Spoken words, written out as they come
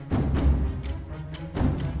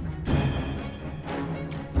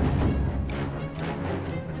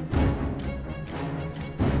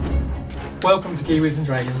Welcome to Kiwis and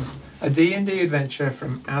Dragons, a D&D adventure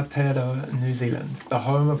from Aotearoa, New Zealand, the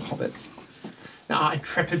home of hobbits. Now, our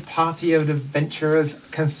intrepid party of adventurers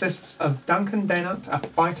consists of Duncan Dennett, a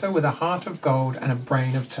fighter with a heart of gold and a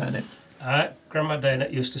brain of turnip. Grandma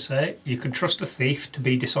Dennett used to say, you can trust a thief to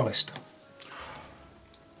be dishonest.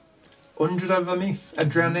 Undra Vermis, a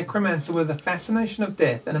drowned necromancer with a fascination of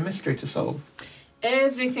death and a mystery to solve.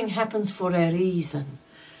 Everything happens for a reason.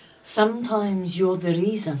 Sometimes you're the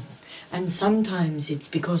reason, and sometimes it's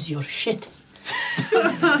because you're shit.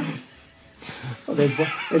 Oh,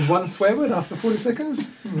 there's one swear word after 40 seconds.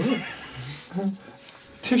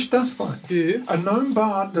 Tish Dustbite, a gnome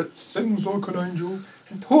bard that sings like an angel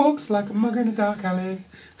and talks like a mug in a dark alley.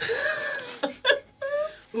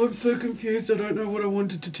 I'm so confused, I don't know what I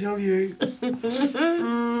wanted to tell you.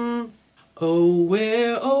 Oh,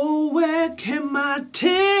 where can my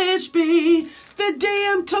Tish be? The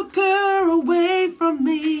DM took her away from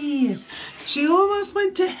me. She almost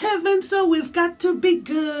went to heaven, so we've got to be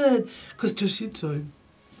good. 'Cause Tish said so.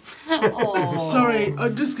 Sorry, I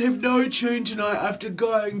just have no tune tonight after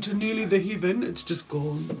going to nearly the heaven. It's just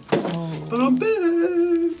gone. But I'm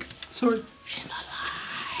back. Sorry. She's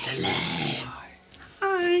alive.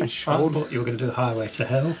 I thought you were going to do Highway to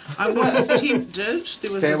Hell. I was tempted.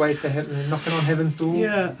 There was Stairways to heaven, knocking on heaven's door.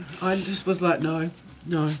 Yeah, I just was like, no.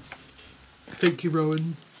 Thank you,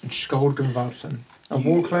 Rowan. And Skold Gunvalsen, a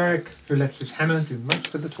war cleric who lets his hammer do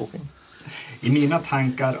most of the talking. I mina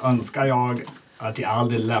tankar önskar jag att jag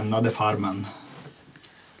aldrig lämnade farmen.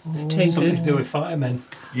 Something to do with firemen.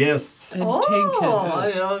 Yes. And I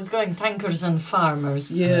tankers. was going tankers and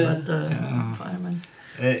farmers. Yeah. But firemen.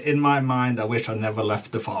 In my mind, I wish I never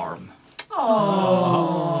left the farm.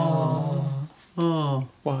 Oh. Oh,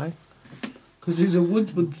 Why? because he's a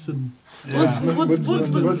woodsman. Yeah.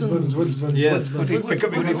 Woodsman. Yes.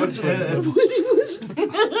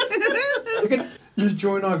 You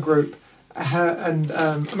join our group, and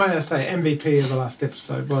may I say, MVP of the last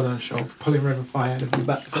episode. Well done, Shaw, for pulling River Fire out of your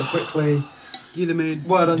butt so quickly. You're the man.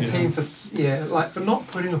 Well done, team, for not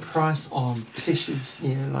putting a price on Tish's,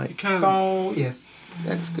 soul. Yeah,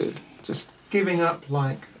 that's good. Just giving up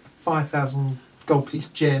like 5,000 gold piece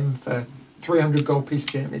gem for 300 gold piece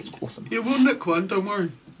gem. It's awesome. Yeah, we'll nick one, don't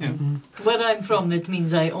worry. Yeah. Where I'm from, that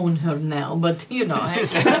means I own her now. But,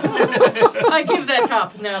 I give that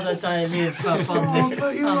up now that I live up on the...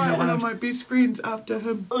 But you're right, one of my best friends after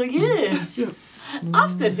him. Oh, yes. Yeah.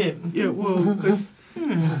 After him. Yeah, well, because...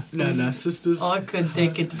 No, sisters. I could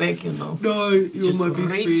take it back, No, you're Just my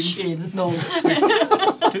best reach friend. in. No.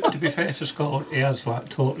 To be fair to Skold, he has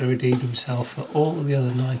totally redeemed himself for all the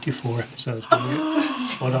other 94 episodes.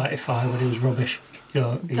 Or 95 when he was rubbish.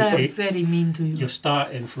 They're very mean to you. You're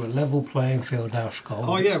starting from a level playing field now, Skold.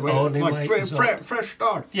 Oh yeah, fresh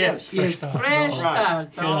start. Yes, Fresh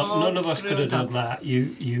start. None of us could have done that.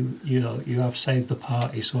 You have saved the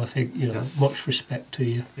party, so I think much respect to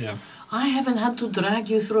you. Yeah. I haven't had to drag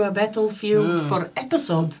you through a battlefield for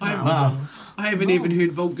episodes now. I haven't even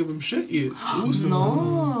heard Volt give him shit yet. It's awesome.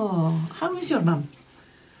 No. How is your mum?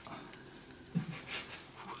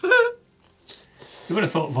 You would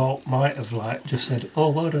have thought Volt might have just said, "Oh,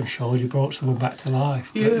 well done, Shaw, you brought someone back to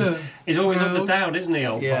life." But Yeah. he's always on the down, isn't he,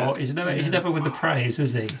 old Yeah. Volt? He's never with the praise,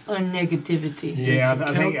 is he? Negativity. Yeah,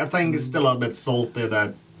 I think it's still a bit salty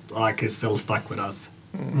that he's still stuck with us.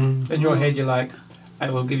 In your head, you're like, I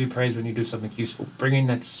will give you praise when you do something useful. Bringing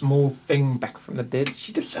that small thing back from the dead,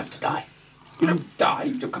 she deserved to die. You don't die,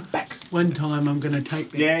 you come back. One time I'm going to take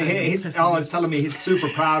that. Yeah, he's always telling me he's super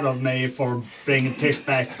proud of me for bringing Tish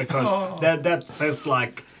back because that's his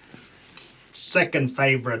second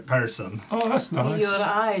favorite person. Oh, that's nice. Your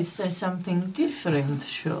eyes say something different,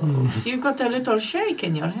 sure. You've got a little shake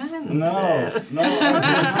in your hand. No.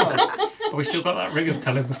 We still got that ring of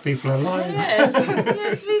telling if people are lying.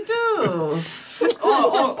 Yes, we do.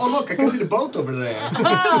 Oh, look, I can see the boat over there.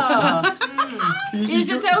 Is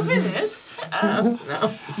it Elvinus?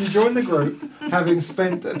 No. You join the group, having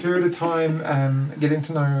spent a period of time getting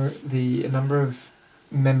to know a number of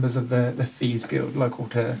members of the Thieves Guild local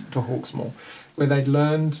to Hawksmoor, where they'd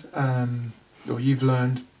learned, or you've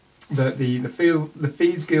learned, that the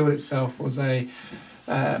Thieves Guild itself was a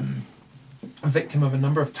victim of a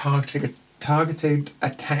number of targeted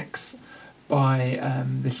attacks by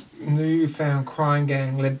this newfound crime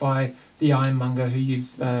gang led by the Ironmonger, who you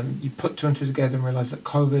put two and two together and realise that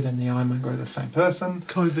COVID and the Ironmonger are the same person.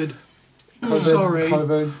 COVID are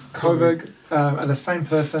the same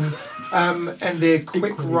person, and their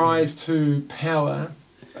quick rise to power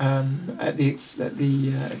at the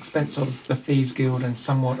expense of the Thieves Guild and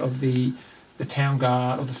somewhat of the town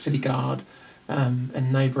guard or the city guard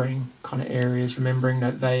and neighbouring kind of areas, remembering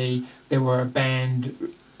that there were a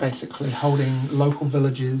band basically holding local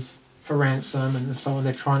villages for ransom and so on.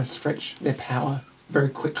 They're trying to stretch their power very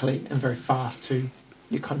quickly and very fast to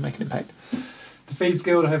kind of make an impact. The Thieves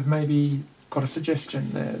Guild have maybe got a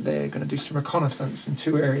suggestion. They're going to do some reconnaissance in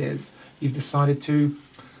 2 areas. You've decided to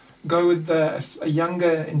go with a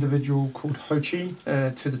younger individual called Hochi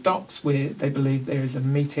to the docks, where they believe there is a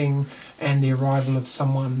meeting and the arrival of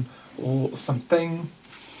someone or something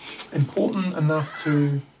important enough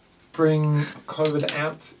to bring COVID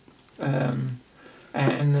out.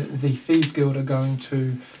 And the Thieves Guild are going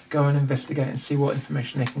to go and investigate and see what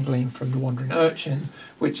information they can glean from the Wandering Urchin,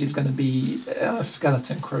 which is going to be a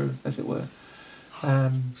skeleton crew, as it were.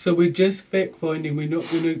 So we're just fact finding. We're not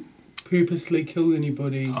going to purposely kill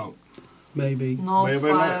anybody. Oh. Maybe. No We're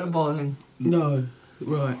not- fireballing. No.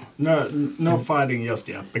 Right. No fighting just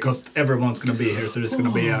yet, because everyone's going to be here, so it's going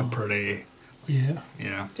to be a pretty... Yeah.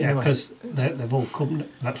 Yeah. Yeah, Anyway. because they've all come.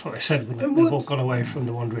 That's what I said. When And they've what- all gone away from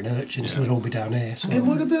the Wandering Urchin, so they'll all be down here. So. And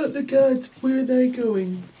what about the guards? Where are they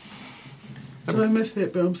going? Did I miss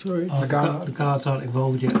that? But I'm sorry. Oh, the guards aren't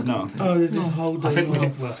involved yet. No. Oh, they're just holding. I think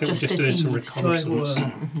we're off. Just just the doing some thieves. reconnaissance.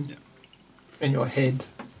 Sidewalk. In your head,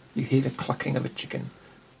 you hear the clucking of a chicken.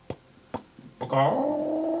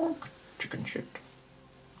 Chicken shit.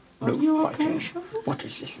 Are No you okay, fighting. Sean? What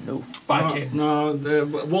is this? No fighting. No,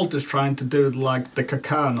 Walt is trying to do like the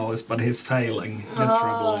caca noise, but he's failing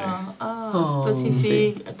miserably. Does he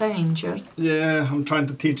see a danger? Yeah, I'm trying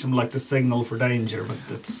to teach him like the signal for danger, but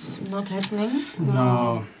it's... Not happening?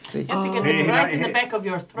 No. See, You have to get He- it he- right in he- the back of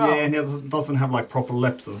your throat. Yeah, and he doesn't have like proper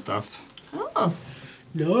lips and stuff. Oh.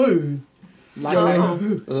 No.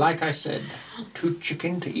 like I said, too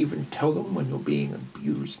chicken to even tell them when you're being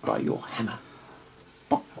abused by your hammer.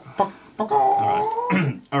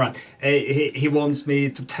 All right. He wants me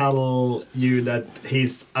to tell you that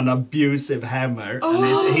he's an abusive hammer,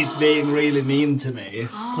 and he's being really mean to me.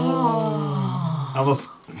 I was...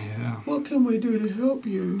 Yeah. What can we do to help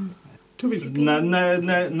you? No,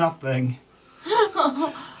 nothing.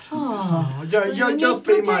 Oh. Do you Just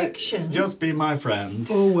need be my... protection? Just be my friend.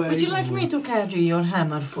 Always. Would you like me to carry your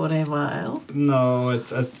hammer for a while? No, it's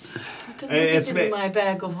Can you It's get in me- my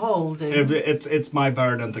bag of holding? it's my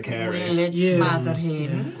burden to Will carry. it Yeah. smother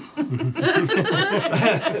him?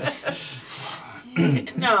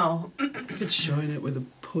 No, You could shine it with a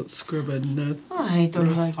put scribber. No. I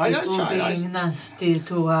don't like I- people I- being nasty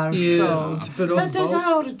to our Yeah, show. it's a bit That is off.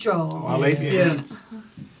 our job. Well, maybe Yeah.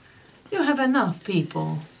 You have enough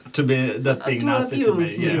people to be that being to nasty to me.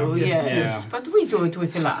 abuse Yeah. you, Yeah. yes. Yeah. But we do it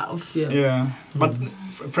with love. Yeah. Yeah, but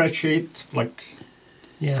fresh sheet, like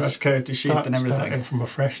Yeah. fresh character sheet and Starting everything. from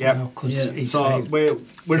afresh Yep. now, because Yeah. he's So saved.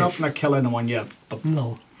 we're not gonna kill anyone yet, but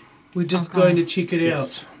No, We're just Okay. going to check it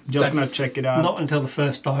it's just gonna check it out. not until the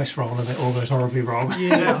first dice roll and it all goes horribly wrong. out.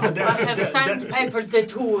 Yeah. I have sandpapered the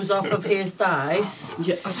twos off of his dice.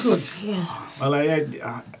 Yeah, I could. Yes. Well,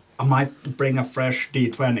 I might bring a fresh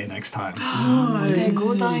D20 next time. What a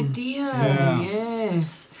good idea. Yeah.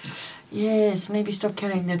 Yes. Yes, maybe stop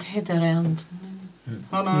carrying that head around.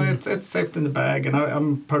 No, it's safe in the bag, and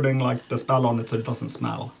I'm putting like the spell on it so it doesn't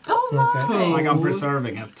smell. Oh, Okay. nice. Like I'm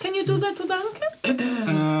preserving it. Can you do that to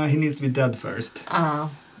Duncan? He needs to be dead first. Ah.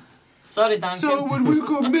 Sorry, Duncan. So when we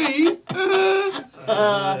got me,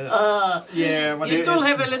 Yeah, but you still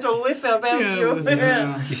have a little whiff about Yeah, you.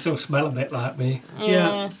 yeah. You still smell a bit like me.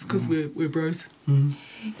 yeah, it's because we're bros.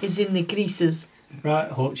 It's in the creases. Right,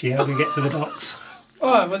 Hawkeye, how do we get to the docks? Oh,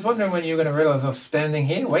 I was wondering when you were going to realise I was standing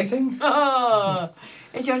here waiting. Oh,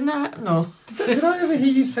 is your no? Did I ever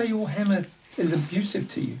hear you say your hammer is abusive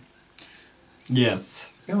to you? Yes.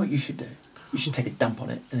 You know what you should do? You should take a dump on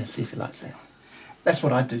it and then see if it likes it. That's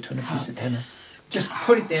what I'd do to an abusive hammer. Just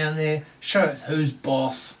put it down there, show it who's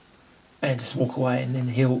boss, and just walk away, and then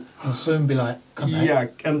he'll soon be like, come back. Yeah,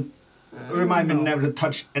 and remind me never to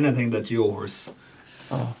touch anything that's yours.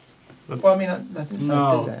 Oh. That's- Well, I mean, I didn't say No,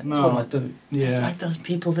 I did that. no. That's what I do. It's Yeah. like those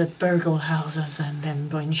people that burgle houses and then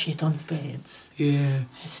go and shit on beds. Yeah.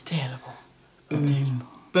 It's terrible.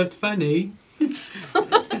 But funny.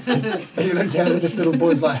 And you look down at this little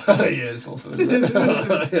boy's like, oh yeah, it's awesome, isn't it?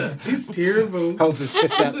 Yeah. It's terrible. Holds his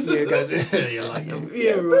fist out to you and goes, yeah, you like it.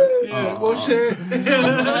 Yeah, right. Yeah, well, sure.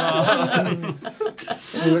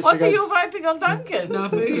 What are you wiping on Duncan?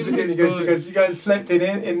 Nothing. He goes, you guys slept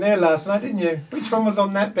in there last night, didn't you? Which one was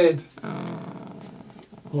on that bed?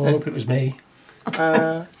 Well, I hope it was me.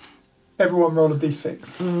 Everyone roll a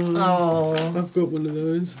d6. Oh. I've got one of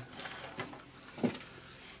those.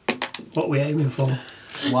 What are we aiming for?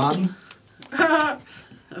 One.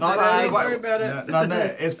 Don't worry about it. No,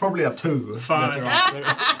 it's probably a 2. Five. that you're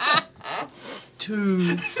after.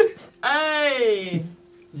 2. Hey!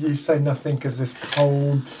 You say nothing because this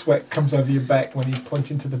cold sweat comes over your back when he's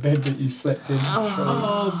pointing to the bed that you slept in.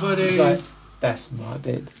 Oh, buddy. He's like, that's my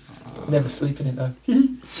bed. Never sleep in it though.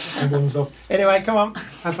 And runs off. Anyway, come on.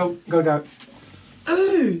 That's all. Go.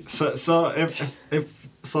 Oh. So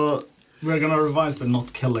if we're gonna revise the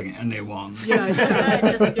not killing anyone.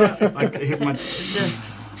 Yeah. Like he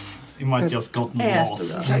might just gotten has to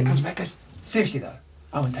lost. go. So it comes back as, seriously though,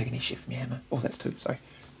 I won't take any shit from your hammer. Oh, that's 2, sorry.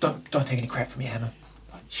 Don't take any crap from your hammer.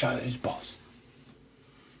 Show who's boss.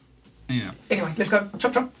 Yeah. Anyway, let's go.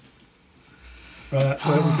 Chop. Right,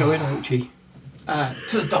 where are we going, Ochi?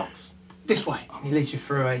 To the docks. This way. He leads you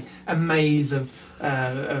through a maze of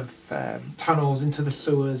tunnels into the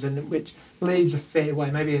sewers, and which leads a fair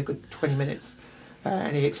way, maybe a good 20 minutes.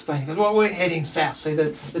 And he explains, he goes, well, we're heading south. See,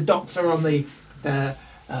 the docks are on you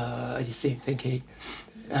see him thinking,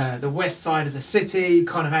 the west side of the city,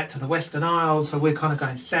 kind of out to the Western Isles. So we're kind of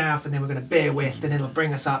going south, and then we're going to bear west, and it'll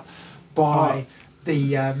bring us up by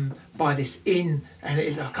by this inn, and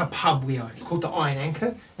it's like a pub we own. It's called the Iron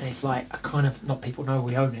Anchor, and it's like a kind of, not people know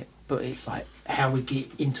we own it, but it's like how we get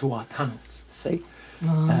into our tunnels. See,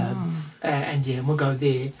 and we'll go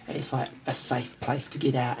there, and it's like a safe place to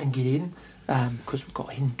get out and get in, because we've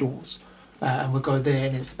got hidden doors, and we'll go there,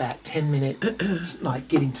 and it's about 10 minutes, like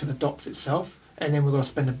getting to the docks itself. And then we've got to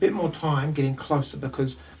spend a bit more time getting closer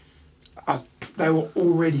because they were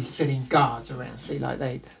already setting guards around. See, like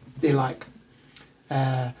they're like,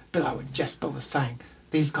 but like what Jasper was saying,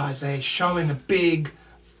 these guys, they're showing a big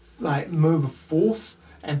like move of force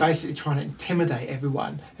and basically trying to intimidate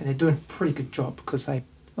everyone. And they're doing a pretty good job because they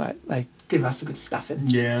give us a good stuffing.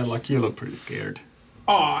 Yeah, like you look pretty scared.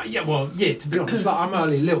 Oh yeah, well yeah. To be honest, like I'm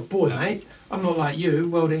only a little boy, mate. I'm not like you,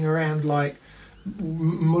 welding around like.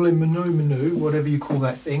 Manu, whatever you call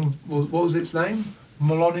that thing. What was its name?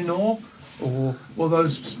 Moloninor? Or what are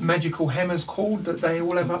those magical hammers called that they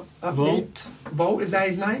all have up Volt. There? Volt, is that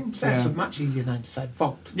his name? So that's Yeah. a much easier name to say.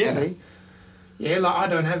 Volt. Yeah. See? Yeah,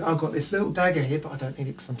 like I've got this little dagger here, but I don't need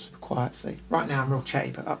it because I'm super quiet. See? Right now I'm real chatty,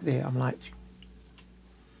 but up there I'm like,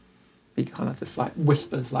 he kind of just like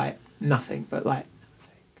whispers like nothing, but like,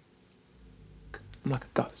 I'm like a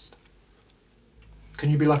ghost. Can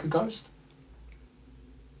you be like a ghost?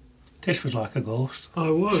 Tish was like a ghost. I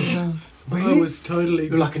was. Really? I was totally.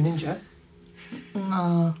 You're like a ninja.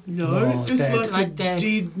 No, No, just dead. like a dead.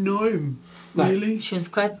 dead gnome. Like- Really? She's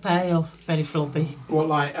quite pale, very floppy. What,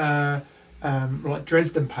 like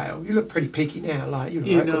Dresden pale? You look pretty peaky now. Like you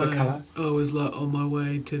You right know, with the colour. I was like on my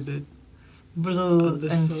way to the Blue On the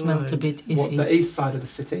and smelt a side. bit What, iffy. the east side of the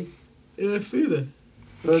city? further.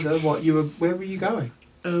 Further. What you were? Where were you going?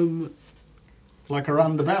 Like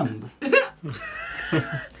around the bend.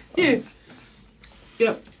 Yeah.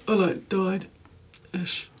 Yep. I like died.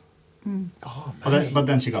 Ish. Oh But man.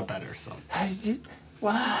 then she got better, so. How did you?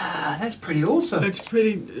 Wow, that's pretty awesome. It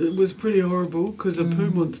was pretty horrible because a poo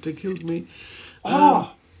monster killed me.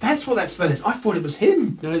 Oh, that's what that smell is. I thought it was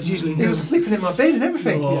him. No, it's usually He him. was sleeping in my bed and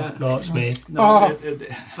everything. No, Yeah. no, it's me. No, Oh.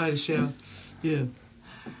 I had a shower. Yeah.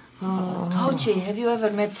 Hochi, have you ever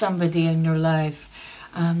met somebody in your life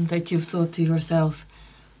that you've thought to yourself,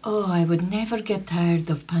 oh, I would never get tired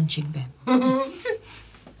of punching them?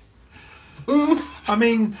 I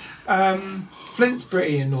mean, Flint's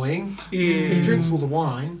pretty annoying. Yeah. He drinks all the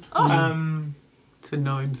wine. It's a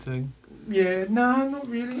gnome thing. Yeah, no, not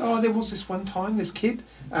really. Oh, there was this one time, this kid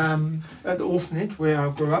at the orphanage where I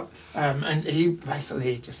grew up, and he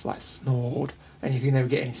basically just like snored, and you could never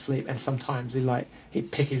get any sleep. And sometimes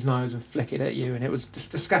he'd pick his nose and flick it at you, and it was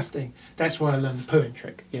just disgusting. That's why I learned the pooing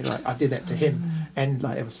trick. Yeah, like I did that to him, and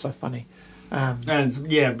like it was so funny.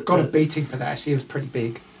 And yeah, Got a beating for that. Actually, it was pretty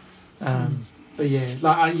big. But yeah,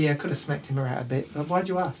 I could have smacked him around a bit. But why'd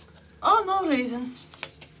you ask? Oh, no reason.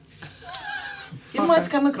 You Okay. might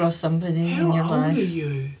come across somebody How in your old are life.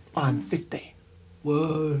 you? I'm 50.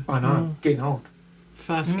 Whoa. I know, getting old.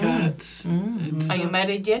 Fast cats. and Are you stuff.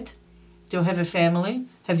 married yet? Do you have a family?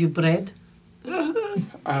 Have you bred? No.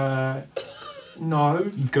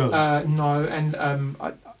 good. No, and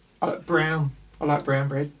I like brown. I like brown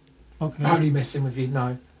bread. Okay. Only messing with you.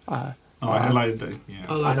 No. I like the, yeah.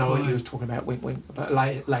 I like I know what pie. you was talking about. Wink, wink. But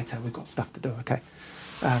later we've got stuff to do. Okay.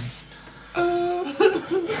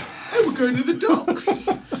 Hey, we're going to the docks.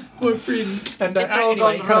 My friends. And It's all anyway,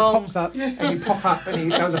 gone he kind wrong. of pops up, and you pop up, and he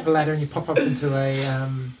goes up a ladder, and you pop up into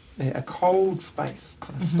a cold space,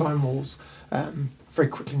 kind of stone walls. Very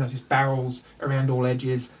quickly notice barrels around all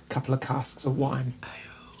edges, a couple of casks of wine.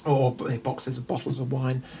 or boxes of bottles of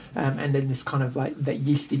wine, and then this kind of like that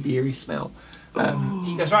yeasty beery smell.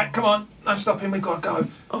 He goes, right, come on, no stopping, we've got to go.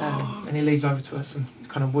 And he leads over to us and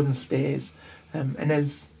kind of wooden stairs. And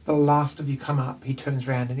as the last of you come up, he turns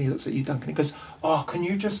around and he looks at you, Duncan. He goes, oh, can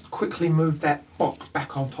you just quickly move that box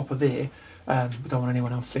back on top of there? We don't want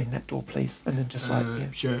anyone else seeing that door, please. And then just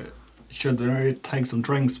Should we take some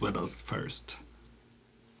drinks with us first?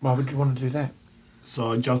 Why would you want to do that?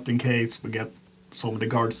 So just in case we get some of the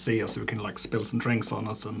guards see us, we can like spill some drinks on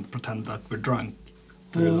us and pretend that we're drunk.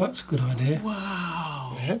 Well, that's a good idea.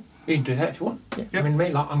 Wow. Yeah, you can do that if you want. Yeah. Yep. I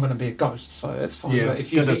mean, I'm going to be a ghost, so that's fine. Yeah, but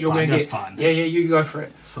if you think you're fine, going to that's get, fine. yeah, you go for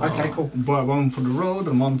it. So, okay, cool. One for the road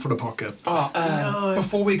and one for the pocket. Oh,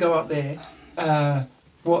 before we go up there,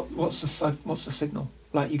 what's the signal?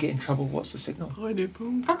 Like you get in trouble. What's the signal?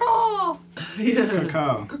 Pineapple. Caw-caw!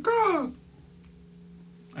 Yeah. Cacao.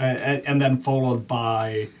 And then followed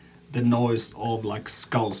by the noise of like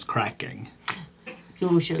skulls cracking.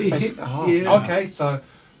 Usually. Yeah. Okay, so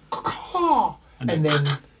caw, and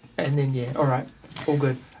then yeah, all right, all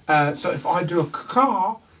good. So if I do a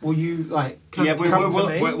caw, will you like come to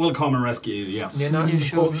me? We'll come and rescue you. Yes. Yeah, no, Yeah,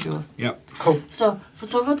 sure, important. sure. Yep. Cool. So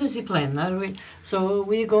what is the plan? Are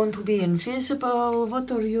we going to be invisible? What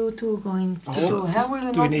are you two going to do? How will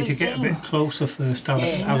you Do we not need be to get a seen? bit closer first? Have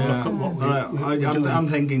a look at what we're doing. I'm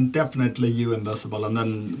thinking definitely you invisible, and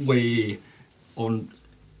then we on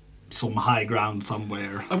some high ground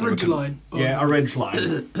somewhere. A ridge line. Yeah, a ridge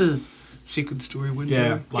line. Second story window.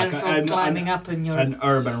 Yeah, like Careful climbing up in your... an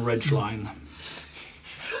urban ridge line.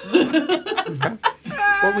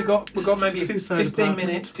 Well, we got maybe Seaside 15 apartment.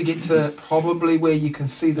 minutes to get to probably where you can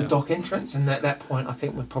see the dock entrance, and at that point, I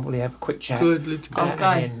think we'll probably have a quick chat. Good, let's go.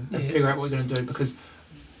 Okay. And figure out what we're going to do, because,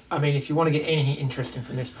 I mean, if you want to get anything interesting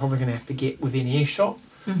from this, we're probably going to have to get within earshot.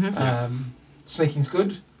 Sneaking's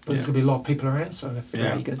good, but there's going to be a lot of people around, so I figure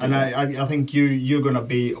out how you're going to do and that. I think you're going to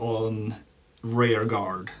be on rear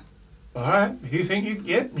guard. All right, if you think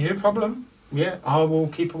no problem. Yeah, I will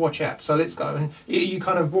keep a watch out. So let's go. And you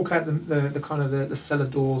kind of walk out the kind of the cellar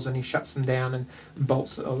doors, and he shuts them down and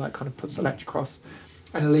bolts it, or like kind of puts the latch across,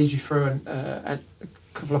 and it leads you through a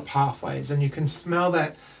couple of pathways, and you can smell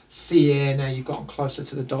that sea air now you've gotten closer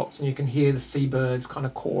to the docks, and you can hear the seabirds kind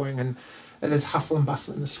of cawing, and there's hustle and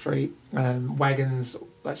bustle in the street. Wagons,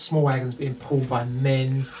 like small wagons, being pulled by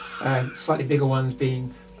men, slightly bigger ones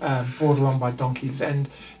being brought along by donkeys, and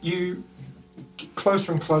you get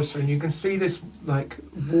closer and closer, and you can see this like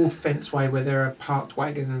wall fence way where there are parked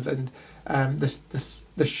wagons, and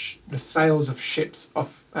the sails of ships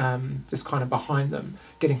off just kind of behind them,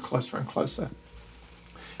 getting closer and closer.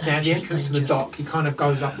 Now, the entrance to the dock, he kind of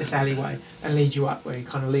goes up this alleyway and leads you up, where he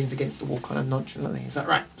kind of leans against the wall, kind of nonchalantly. He's like,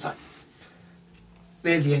 right, so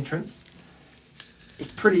there's the entrance.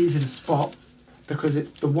 It's pretty easy to spot because it's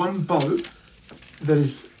the one boat that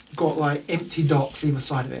has got like empty docks either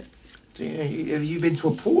side of it. So, have you been to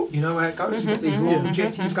a port? You know how it goes. You've got these long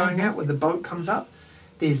jetties going out where the boat comes up.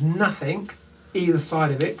 There's nothing either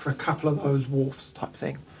side of it for a couple of those wharfs type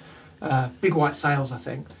thing. Big white sails, I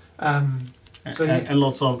think. So and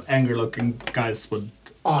lots of angry-looking guys with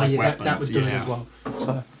weapons. that would do it as well.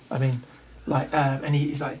 So I mean, like, and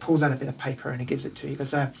he's like pulls out a bit of paper and he gives it to you. He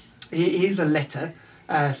goes, here's a letter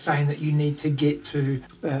saying that you need to get to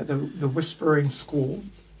the Whispering Skold,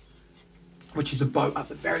 which is a boat up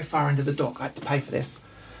the very far end of the dock. I had to pay for this,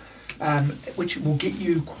 which will get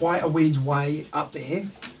you quite a weed's way up there,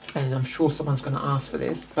 and I'm sure someone's going to ask for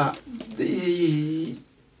this, but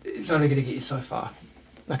it's only going to get you so far.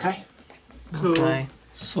 Okay. Cool. Okay.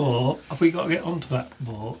 So, have we got to get onto that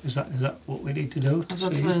boat? Is that what we need to do? To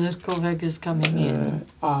That's see? when the Kovag is coming in.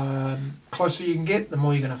 Closer you can get, the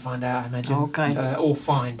more you're going to find out, I imagine. Okay. Or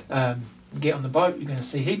find. Get on the boat, you're going to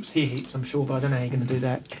see heaps, hear heaps, I'm sure, but I don't know how you're going to do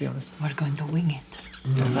that, to be honest. We're going to wing it.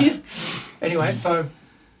 Yeah. Anyway, so,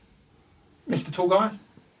 Mr. Tall Guy,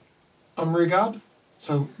 I'm rear guard,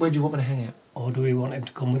 so where do you want me to hang out? Or do we want him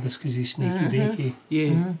to come with us because he's sneaky beaky?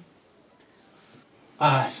 Yeah.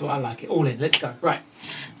 So I like it. All in, let's go. Right.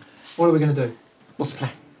 What are we going to do? What's the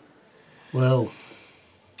plan? Well,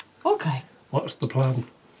 Okay. what's the plan?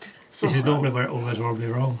 So, This is normally where it always will be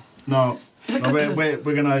wrong. No,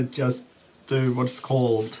 we're gonna just do what's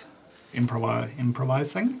called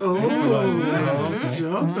improvising. Oh,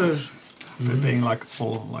 job. Being like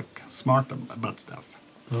all like smart about stuff.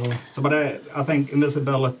 Oh, So, but I think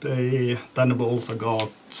invisibility. Then we also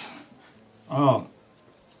got. Oh,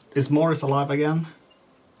 is Morris alive again?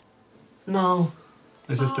 No.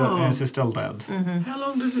 Is he still dead? How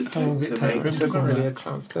long does it How long take does to it take make for him to There's not come really a back?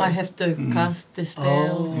 chance to... I have to cast the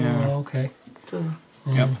spell. oh Yeah. okay. To,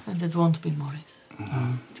 Yep. and it won't be Morris.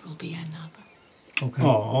 It will be another. Okay.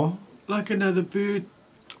 Oh. Like another bird.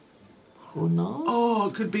 Who knows? Oh,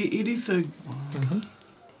 it could be anything.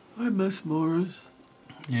 I miss Morris.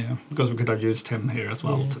 Yeah, because we could have used him here as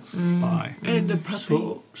well to spy. And a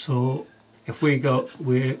puppy. So if we go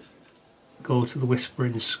to the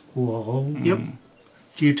Whispering Squall, Yep.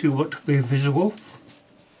 do you two want to be invisible?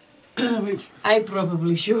 I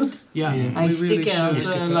probably should. Yeah, Yeah. I we stick really out should.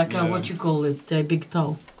 Stick out, like a, yeah. what you call it, a big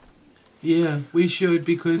toe. Yeah, we should,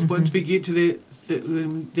 because once we get to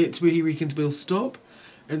that's where he reckons we'll stop,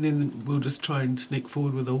 and then we'll just try and sneak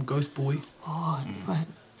forward with old Ghost Boy. Oh, what?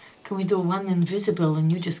 Can we do one invisible and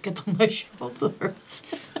you just get on my shoulders?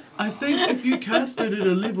 I think if you cast it at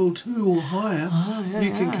a level 2 or higher,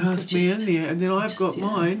 you can cast me in there, and then I've got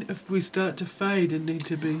mine if we start to fade and need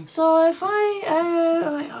to be. So if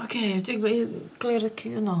I think we clear it,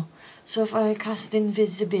 you know. So if I cast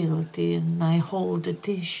invisibility and I hold a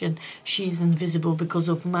Tish and she's invisible because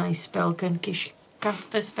of my spell, can Tish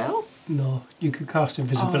cast a spell? No, you could cast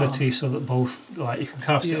invisibility so that both, like, you can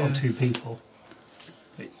cast it on Yeah. 2 people.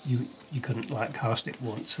 But you couldn't, like, cast it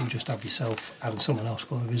once and just have yourself and someone else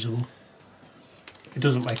go invisible. It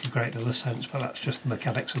doesn't make a great deal of sense, but that's just the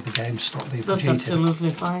mechanics of the game to stop people That's cheating. absolutely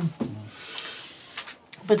fine.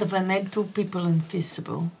 But if I made 2 people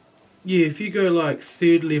invisible, Yeah, if you go like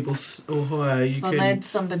 3rd level or higher, you if I can. made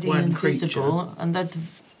somebody one invisible and that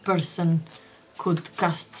person could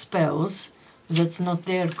cast spells, that's not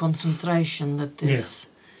their concentration, that is.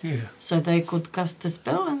 Yeah. So they could cast a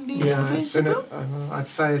spell and be Yeah, invisible? I'd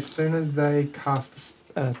say as soon as they cast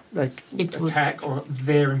It would. attack or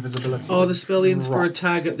their invisibility. Oh, the spell ends for a Right.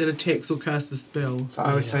 target that attacks or casts a spell. So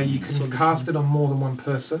I would say you So can the- cast it on more than one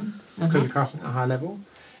person because Uh-huh. you're casting at a high level,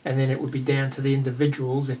 and then it would be down to the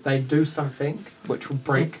individuals if they do something which will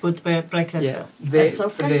break. It would break that Yeah, spell. their, That's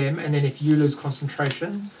for okay. them, and then if you lose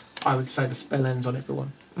concentration, I would say the spell ends on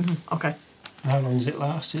everyone. Okay. How long does it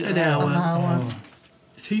last? Is it An hour. An hour.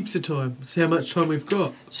 It's heaps of time. It's how much time we've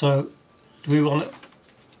got. So, do we want to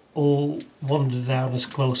all wander down as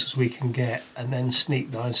close as we can get and then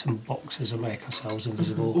sneak down some boxes and make ourselves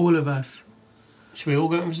invisible? All of us. Should we all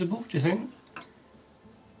go invisible, do you think?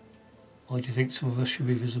 Or do you think some of us should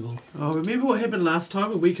be visible? Oh, remember what happened last time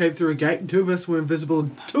when we came through a gate and 2 of us were invisible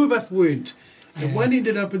and 2 of us weren't? And Yeah. one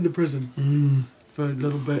ended up in the prison for a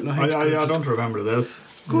little bit. And I don't remember this.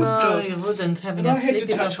 Of course No, not. you wouldn't have And any I had to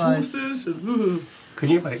sleepy touch eyes. horses. And, Can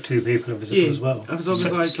you make 2 people invisible yeah, as well? as long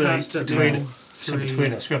as I cast it between, now. so 3.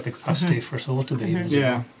 between us, we have the capacity for us all to be invisible.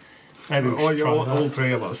 Yeah. Maybe we should try All that.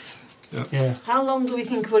 3 of us. Yeah. How long do we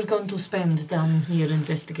think we're going to spend down here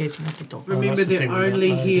investigating at the top? Well, Remember, that's the they're thing, we don't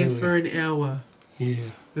only know, here do we? for an hour. Yeah.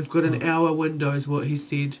 We've got an hour window, is what he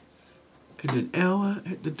said. And an hour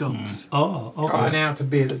at the docks. Oh, Got an okay. hour to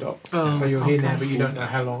be at the docks. Oh, So you're here now, okay. but you don't know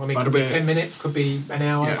how long. I mean, But could be we- 10 minutes, could be an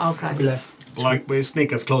hour, Yeah. Okay. could be less. Like, we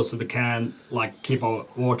sneak as close as we can, like, keep a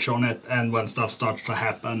watch on it, and when stuff starts to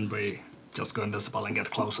happen, we just go invisible and get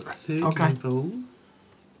closer. 3rd Okay. level.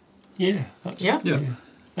 Yeah. That's, Yeah? Yeah.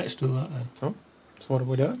 Let's do that then. So what do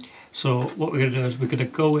we do? So what we're going to do is we're going to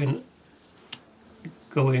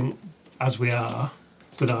go in as we are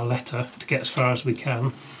with our letter to get as far as we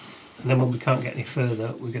can, and then when we can't get any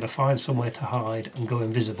further, we're going to find somewhere to hide and go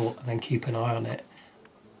invisible, and then keep an eye on it.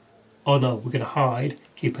 Oh no, we're going to hide,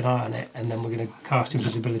 keep an eye on it, and then we're going to cast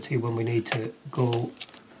invisibility when we need to go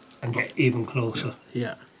and get even closer.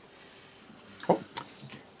 Yeah.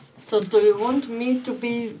 So do you want me to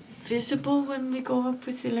be visible when we go up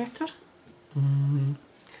with the letter?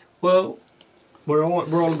 Well, We're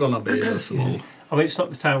all gonna be visible. I mean, it's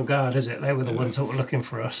not the town guard, is it? They were the ones that were looking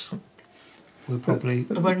for us. We're probably...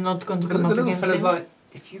 We're not going to The come up little against fella's them? like,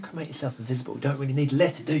 if you can make yourself invisible, you don't really need a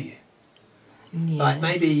letter, do you? Yes. Like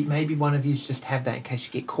maybe one of you just have that in case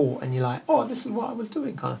you get caught and you're like, oh, this is what I was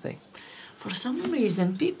doing, kind of thing. For some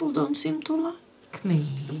reason, people don't seem to like me.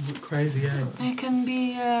 Crazy, eh? I can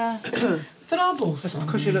be That's troublesome.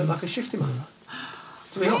 because you look like a shifty man.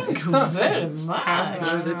 To be Thank honest. you No, very thanks. much.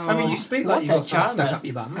 I mean, you speak What like you've a got something stuck charmer. up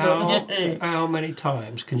your bum. How many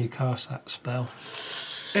times can you cast that spell?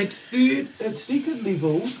 At 2nd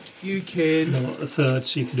level, you can. No, at the 3rd,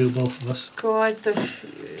 so you can do both of us. Quite a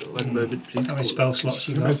few. One moment, please. How many spell slots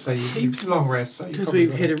you I'm going to got? say you've long rest, so you Because probably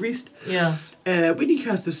we've had a rest. Yeah. When you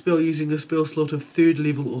cast a spell using a spell slot of 3rd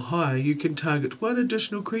level or higher, you can target 1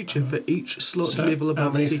 additional creature for each slot So level how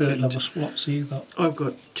above many 3rd 2nd. level slots have you got? I've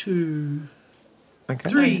got 2, Okay.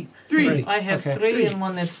 3. Three. I have Okay. 3 and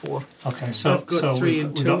 1 at 4. Okay, so I've got 3 we've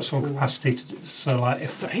and got 2 some for- capacity to do, so like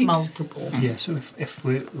if Got heaps. Multiple. yeah, so if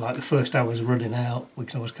we like the first hour's running out, we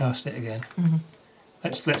can always cast it again. Mhm.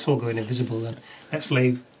 Let's all go in invisible then. Let's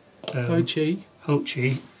leave Ho Chi.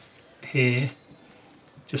 Hochi here,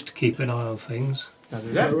 just to keep an eye on things. I'll do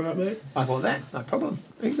Is that that. right, mate? I got that. No problem.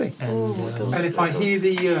 Easy. And Oh my God. And if I hear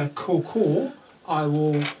the caw, I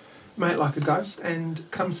will make like a ghost and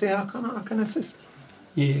come see how I can assist.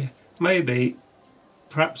 yeah, maybe,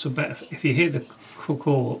 perhaps a better. If you hear the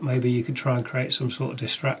caw, maybe you could try and create some sort of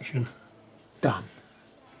distraction. Done.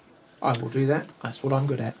 I will do that. That's what I'm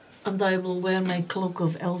good at. And I will wear my cloak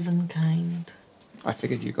of elven kind. I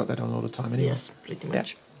figured you got that on all the time anyway. Yes, pretty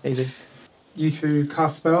much. Easy. You two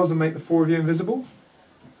cast spells and make the four of you invisible.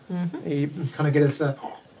 Mm-hmm. You kind of get us a,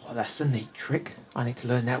 oh, that's a neat trick. I need to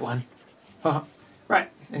learn that one. Right.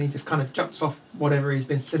 And he just kind of jumps off whatever he's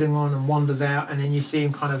been sitting on and wanders out. And then you see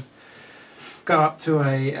him kind of go up to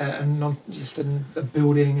a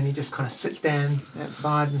building, and he just kind of sits down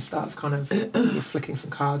outside and starts kind of flicking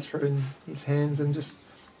some cards through in his hands, and just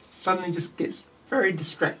suddenly just gets very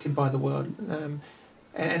distracted by the world.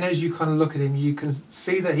 And as you kind of look at him, you can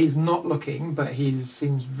see that he's not looking, but he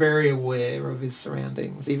seems very aware of his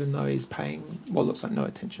surroundings, even though he's paying what looks like no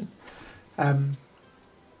attention. And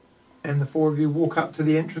the four of you walk up to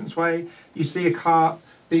the entranceway. You see a cart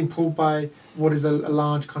being pulled by what is a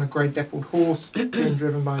large kind of grey dappled horse, being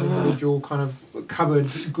driven by an individual kind of covered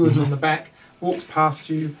goods on the back, walks past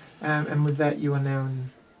you, and with that you are now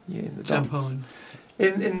in the docks. Jump on.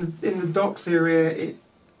 In the docks area,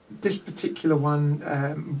 this particular one,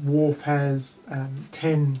 wharf has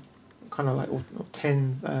 10 kind of like, or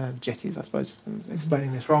 10 jetties, I suppose. I'm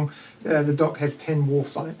explaining this wrong. The dock has 10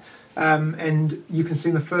 wharfs on it. And you can see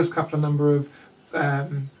in the first couple of number of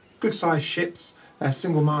good-sized ships,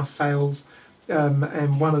 single mast sails,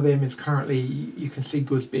 and one of them is currently, you can see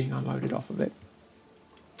goods being unloaded off of it.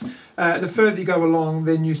 The further you go along,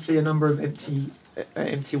 then you see a number of empty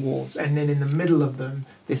wharves, and then in the middle of them,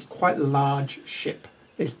 this quite large ship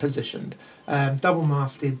is positioned.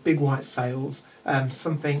 Double-masted, big white sails,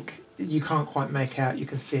 something you can't quite make out. You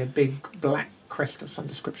can see a big black crest of some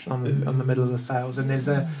description on the middle of the sails, and there's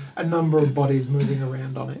a number of bodies moving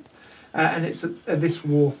around on it. And it's at this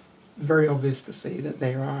wharf, very obvious to see that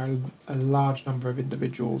there are a large number of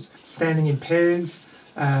individuals standing in pairs,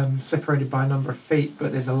 separated by a number of feet,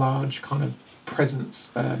 but there's a large kind of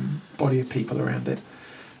presence, body of people around it.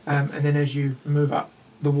 And then as you move up,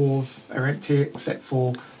 the wharves are empty except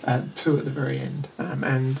for two at the very end.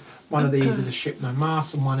 And one of these is a ship no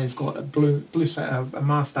mast, and one has got a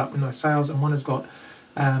mast up with no sails, and one has got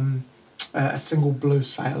a single blue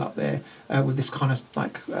sail up there with this kind of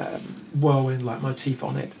like whirlwind like motif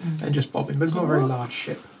on it, and just bobbing. But it's not a very large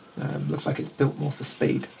ship. Looks like it's built more for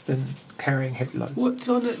speed than carrying heavy loads. What's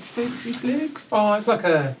on its fancy flags? Oh, it's like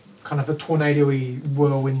a kind of a tornado-y,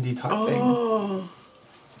 whirlwindy type thing.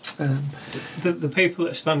 The people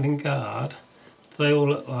that stand in guard, do they all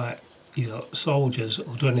look like soldiers,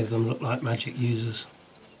 or do any of them look like magic users?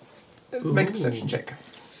 Make a perception check.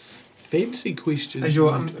 Fancy question. As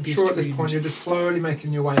I'm sure at this point you're just slowly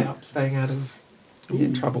making your way up, staying out of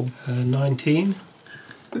trouble. 19.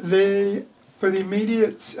 For the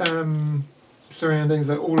immediate surroundings,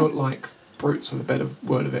 they all look like brutes, are the better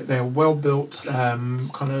word of it. They're well built,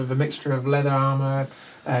 kind of a mixture of leather armour,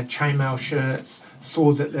 chainmail shirts,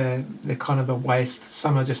 swords at their kind of the waist.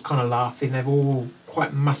 Some are just kind of laughing. They're all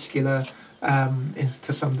quite muscular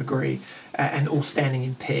to some degree, and all standing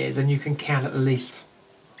in pairs. And you can count at least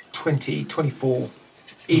 20, 24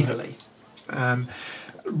 easily.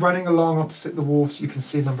 Running along opposite the wharfs, you can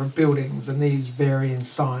see a number of buildings, and these vary in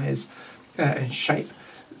size and shape.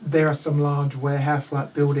 There are some large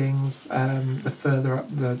warehouse-like buildings the further up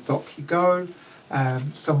the dock you go,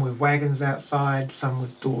 some with wagons outside, some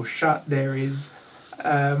with doors shut. There is,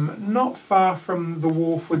 not far from the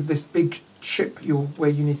wharf with this big ship where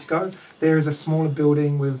you need to go, there is a smaller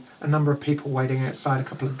building with a number of people waiting outside, a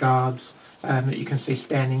couple of guards that you can see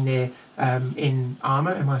standing there in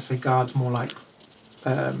armour, and when I say guards, more like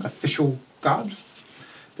official guards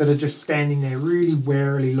that are just standing there really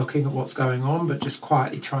warily looking at what's going on, but just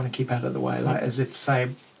quietly trying to keep out of the way, like as if to say,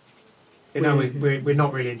 we're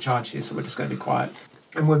not really in charge here, so we're just going to be quiet.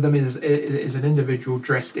 And with them is an individual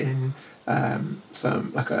dressed in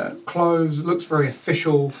some like a clothes, looks very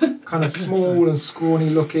official, kind of small and scrawny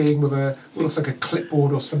looking, with what looks like a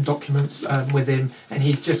clipboard or some documents with him, and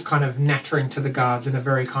he's just kind of nattering to the guards in a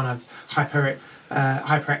very kind of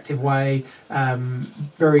hyperactive way,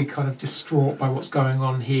 very kind of distraught by what's going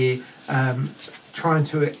on here,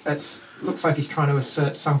 looks like he's trying to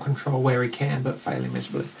assert some control where he can, but failing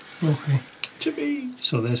miserably. Okay. Chippy.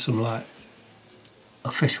 So there's some like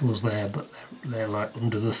officials there, but they're like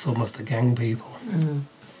under the thumb of the gang people.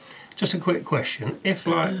 Just a quick question: if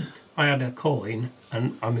like I had a coin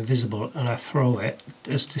and I'm invisible and I throw it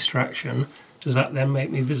as distraction, Does that then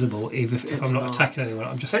make me visible, even if It's I'm not not. attacking anyone?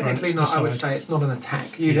 I'm just throwing it Technically to the not. I would side? say it's not an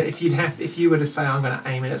attack. Yeah. If you were to say I'm going to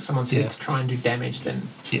aim it at someone's Yeah. head to try and do damage, then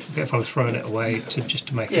Yeah, if I'm throwing it away just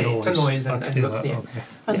to make Yeah, a noise, it's a noise I and- could and do look, that. yeah. Okay.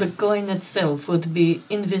 And the coin itself would be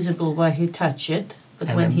invisible while he touch it, but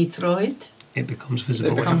And when then he throw it, It becomes visible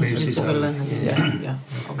It when becomes it moves his visible. arm. And yeah.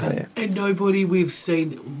 Okay. yeah. And nobody we've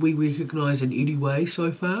seen we recognise in any way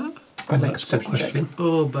so far? I make a That's a good perception check. question.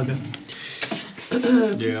 Oh, bugger.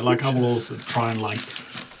 Yeah, like I will also try and like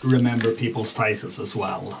remember people's faces as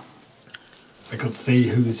well. Because see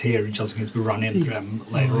who's here just in case we run into them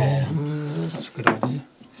later on. That's a good idea.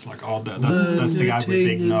 It's like, oh, that's the guy with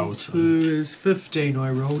big 13 nose. and 2 is 15 I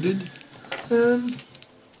rolled it.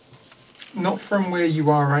 Not from where you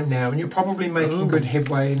are right now, and you're probably making Oh. good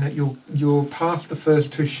headway. And you're past the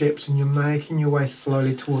first two ships, and you're making your way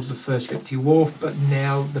slowly towards the first empty wharf. But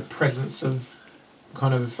now the presence of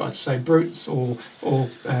kind of, I'd say, brutes or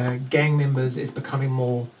gang members is becoming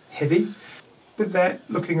more heavy. With that,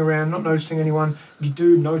 looking around, not noticing anyone, you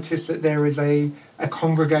do notice that there is a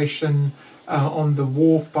congregation on the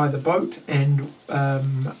wharf by the boat, and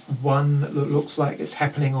one that looks like it's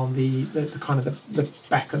happening on the kind of the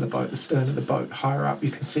back of the boat, the stern of the boat, higher up.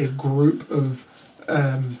 You can see a group of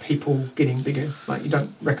people getting bigger. Like, you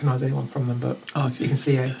don't recognise anyone from them, but you can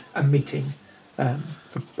see a meeting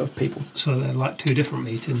of people. So they're like two different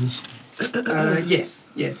meetings. Yes,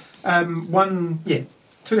 yeah.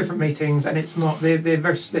 Two different meetings, and it's not.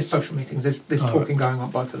 They're social meetings. There's Oh, talking going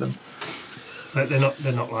on both of them. But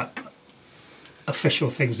they're not like official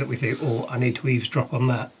things that we think, oh, I need to eavesdrop on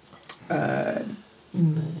that.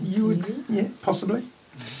 You would, yeah, possibly.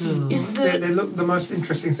 Is They there look the most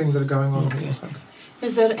interesting things that are going on here. So.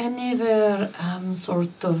 is there anywhere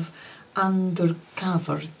sort of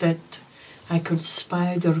undercover that I could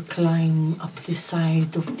spider climb up the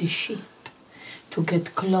side of the ship to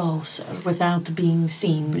get closer without being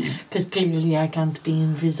seen? Because clearly I can't be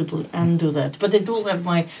invisible and do that. But I do have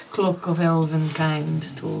my cloak of elven kind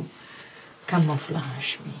to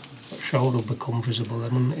camouflage me. Shoulder will become visible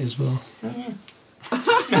then, wouldn't it, as well?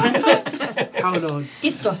 Hold on.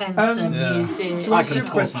 He's so handsome. Yeah. He's, To I answer can your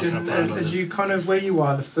talk question, myself out of as this. you kind of where you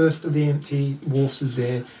are, the first of the empty wharfs is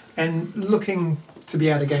there, and looking to be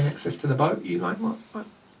able to gain access to the boat, you like what?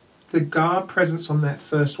 The guard presence on that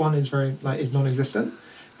first one is is non-existent.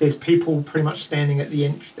 There's people pretty much standing at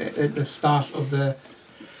the start of the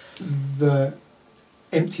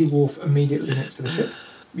empty wharf immediately next to the ship.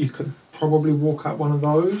 You could probably walk up one of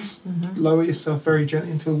those, lower yourself very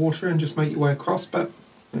gently into the water, and just make your way across. But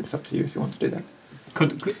it's up to you if you want to do that.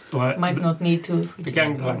 Could like might not need to. if we the just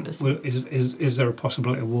gangplank? this. Is there a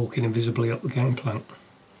possibility of walking invisibly up the gangplank?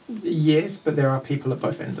 Yes, but there are people at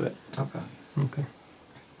both ends of it. Okay.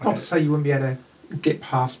 Not to say you wouldn't be able to get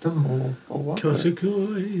past them or what. Toss but- a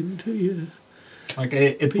coin to you. Like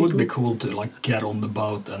it would be People. cool to like get on the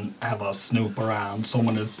boat and have a snoop around.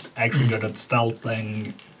 Someone who's actually good at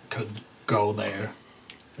stealthing could go there,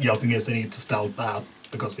 just in case they need to stealth out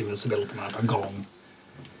because the invisibility might have gone.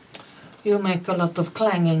 You make a lot of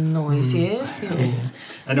clanging noise, yes? Yes.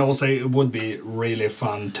 And also, it would be really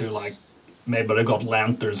fun to like maybe they got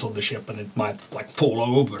lanterns on the ship and it might like fall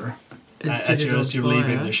over Instead as of you're on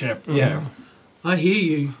leaving fire. the ship. Yeah. I hear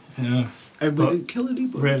you. Yeah. And we But didn't kill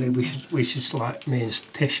anybody. Really, we should like me and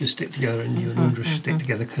Tish should stick together, and you and Undra should stick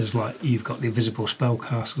together because like you've got the invisible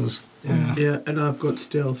spellcasters. Yeah. Yeah, and I've got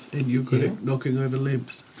stealth, and you're good Yeah. at knocking over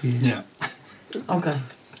limbs. Yeah. Okay.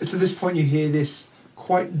 It's at this point you hear this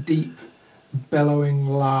quite deep, bellowing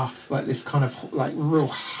laugh, like this kind of like real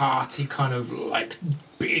hearty kind of like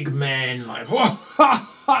big man, like ha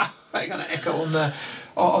ha ha, like kind of echo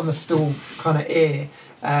on the still kind of air,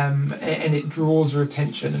 and it draws your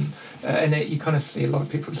attention, and you kind of see a lot of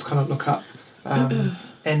people just kind of look up,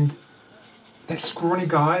 and that scrawny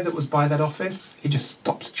guy that was by that office, he just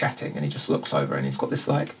stops chatting and he just looks over and he's got this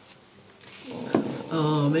like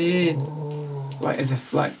Oh man. as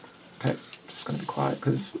if like, okay, just gonna be quiet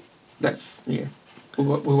because that's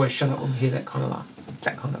we'll always shut up when we hear that kind of laugh.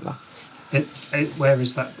 Where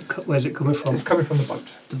is that? Where's it coming from? It's coming from the boat.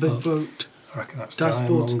 The big Oh. boat. I reckon that's Das the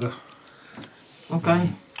Boot. Ironmonger. Okay.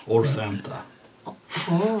 Or Santa. Oh.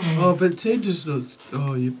 Oh, but Santa's not.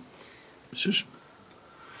 Oh, you. Shush.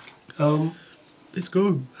 Let's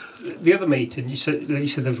go. The other meeting, you said there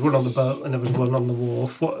was one on the boat and there was one on the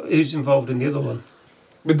wharf. Who's involved in the other one?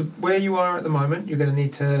 With where you are at the moment, you're going to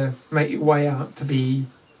need to make your way out to be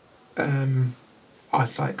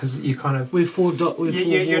eyesight because you kind of We're four.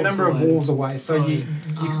 you're a number of walls away, so Oh, you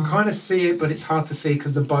can kind of see it, but it's hard to see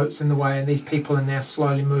because the boat's in the way, and these people are now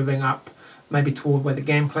slowly moving up maybe toward where the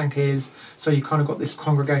gangplank is. So you kind of got this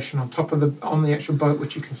congregation on top of on the actual boat,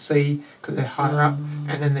 which you can see because they're higher up,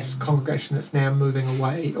 and then this congregation that's now moving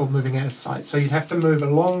away or moving out of sight. So you'd have to move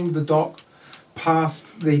along the dock,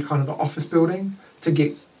 past the kind of the office building to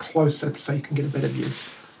get closer, so you can get a better view.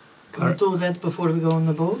 Can we do that before we go on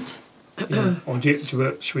the boat? Yeah. Or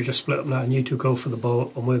should we just split up now and you two go for the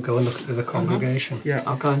boat and we'll go and look at the congregation? Yeah.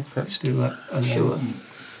 Okay. Let's do that. And Sure.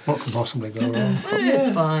 What could possibly go wrong? It's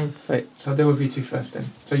fine. So I'll deal with you two first then.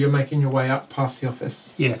 So you're making your way up past the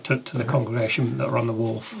office. Yeah, to the congregation that are on the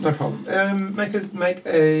wharf. No problem. Make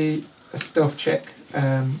a stealth check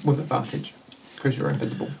with advantage because you're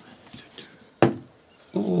invisible.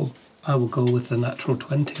 Oh, I will go with the natural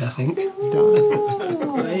 20, I think.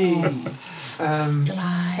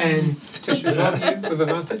 And Tish, as well, you with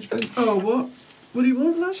advantage, please. Oh, what? What do you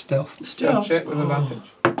want, lad? Stealth. Stealth check with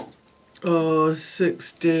advantage. Oh,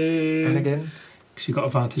 16. And again. Because you've got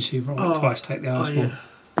advantage, so you roll it twice, take the arse yeah.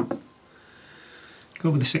 Go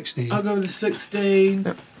with the 16. I'll go with the 16.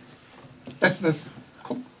 Yep. That's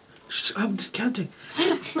cool. Shh, I'm just counting.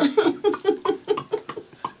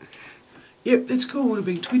 Yep, that's cool. Would have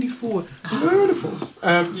been 24. Beautiful.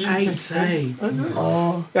 You 18.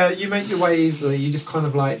 You make your way easily. You just kind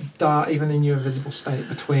of like dart, even in your invisible state,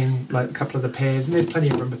 between like a couple of the pairs, and there's plenty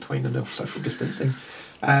of room between them, social distancing.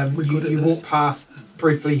 You walk past,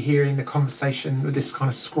 briefly hearing the conversation with this kind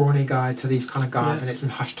of scrawny guy to these kind of guys, and it's in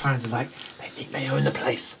hushed tones. It's like, they think they own the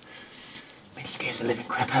place. I mean, it scares the living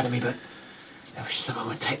crap out of me, but I wish someone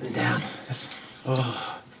would take them down.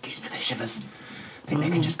 Gives me the shivers. Think they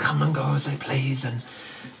can just come and go as they please and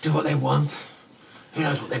do what they want. Who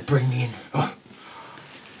knows what they're bringing in?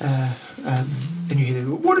 Then you hear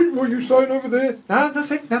them, what are you saying over there? No,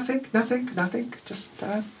 nothing.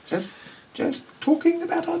 Just talking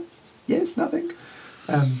about it. Yes, nothing.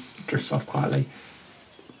 Drifts off quietly.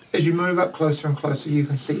 As you move up closer and closer, you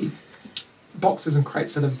can see boxes and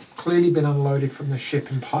crates that have clearly been unloaded from the ship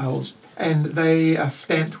in piles, and they are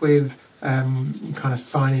stamped with kind of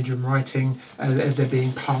signage and writing as they're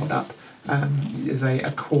being piled up. There's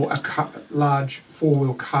a large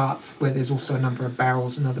four-wheel cart where there's also a number of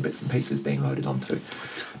barrels and other bits and pieces being loaded onto.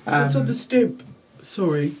 What's on the stamp?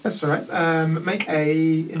 Sorry. That's all right. Make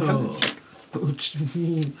a intelligence check.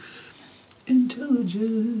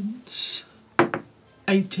 Intelligence.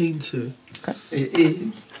 18, sir. Okay. It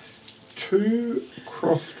is 2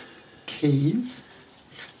 crossed keys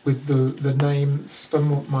with the name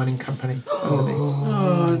Stonewall Mining Company underneath.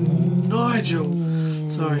 Oh, Nigel.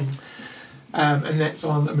 Sorry. And that's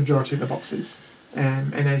on a majority of the boxes.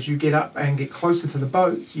 And as you get up and get closer to the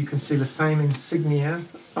boats, you can see the same insignia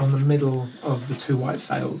on the middle of the 2 white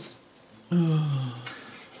sails.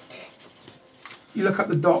 You look up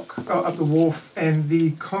the dock, up the wharf, and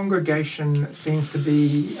the congregation seems to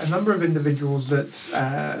be a number of individuals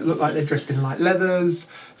that look like they're dressed in light leathers.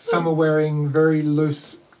 Some are wearing very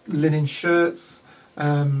loose linen shirts.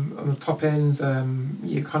 On the top ends,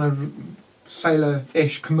 you kind of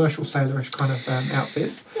commercial sailor-ish kind of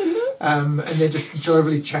outfits. And they're just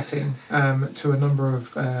jovially chatting to a number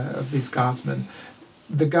of these guardsmen.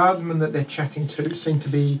 The guardsmen that they're chatting to seem to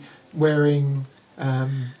be wearing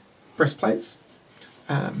breastplates.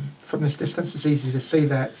 From this distance, it's easy to see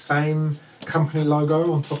that same company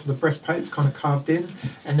logo on top of the breastplates kind of carved in,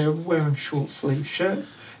 and they're wearing short sleeve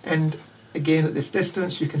shirts. And again, at this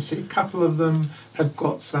distance, you can see a couple of them have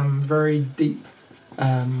got some very deep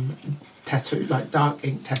tattoo, like dark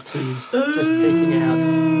ink tattoos, just peeking out.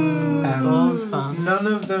 None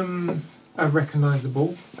of them are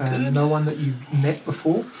recognisable. No one that you've met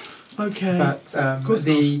before. Okay. But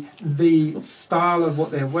the style of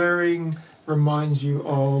what they're wearing reminds you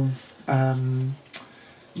of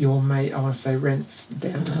your mate, I want to say Rent's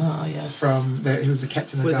down who was the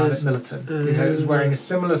captain of the guard at Millerton. He was wearing a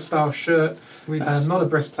similar style shirt, not a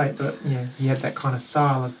breastplate, but he had that kind of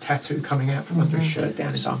style of tattoo coming out from under his shirt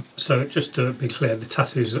down his arm. So just to be clear, the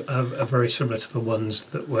tattoos are very similar to the ones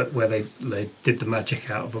that where they did the magic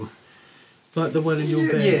out of them. Like the one in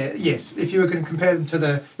your bed? Yeah, yes. If you were going to compare them to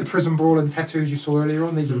the prison brawl and tattoos you saw earlier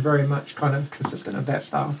on, these are very much kind of consistent of that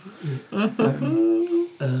style.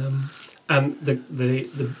 And the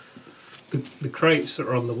crates that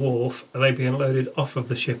are on the wharf, are they being loaded off of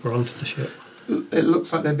the ship or onto the ship? It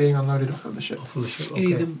looks like they're being unloaded off of the ship. Off of the ship, okay.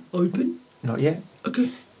 Any of them open? Not yet.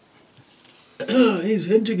 Okay. He's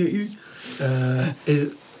hinting at you.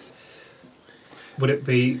 Would it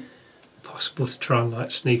be possible to try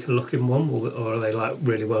and sneak a look in one, or are they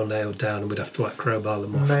really well nailed down and we'd have to crowbar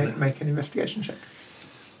them off? Make an investigation check.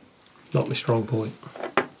 Not my strong point.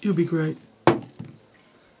 You'll be great.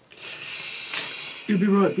 You'll be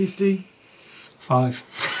right, Beastie. 5.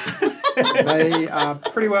 They are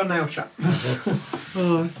pretty well nailed shut.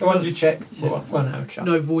 Oh, The ones you check were nailed shut.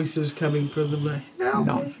 no voices coming from them like, help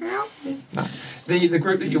No. me, help me. No. The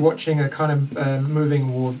group that you're watching are kind of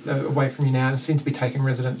moving away from you now and seem to be taking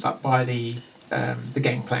residence up by the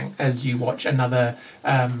gangplank as you watch another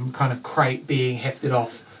kind of crate being hefted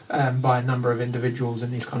off by a number of individuals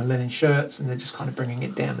in these kind of linen shirts, and they're just kind of bringing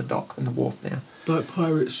it down the dock and the wharf now. Like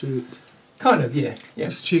pirate shirts. Kind of, yeah.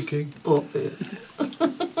 Just checking. Oh,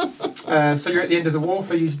 So you're at the end of the wharf.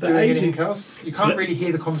 Are you doing anything else? You can't really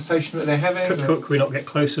hear the conversation that they're having. Could we not get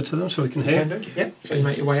closer to them so we can You hear? can do. Yep. So you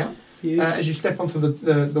make your way up. Yeah. As you step onto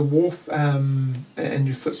the wharf and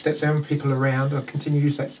your footsteps down, people around, I'll continue to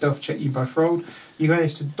use that stealth check you both rolled. You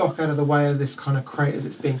manage to dock out of the way of this kind of crate as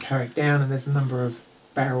it's being carried down, and there's a number of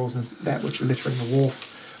barrels and that which are littering the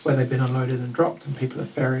wharf where they've been unloaded and dropped, and people are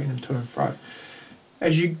ferrying them to and fro.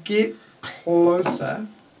 As you get closer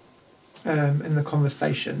in the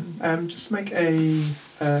conversation, just make a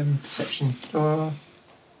perception, or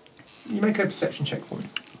you make a perception check for me.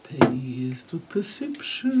 Pays for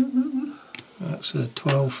perception. That's a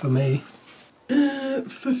 12 for me.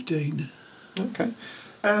 15. Okay.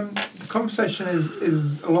 The conversation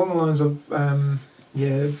is along the lines of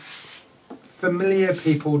familiar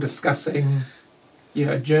people discussing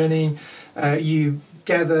a journey. You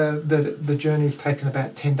gather that the journey's taken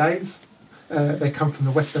about 10 days. They come from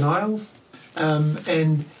the Western Isles,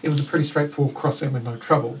 and it was a pretty straightforward crossing with no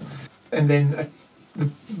trouble. And then the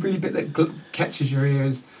really bit that catches your ear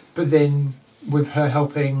is, but then with her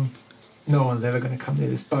helping, no one's ever going to come near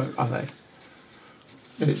this boat, are they?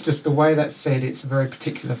 And it's just the way that's said, it's a very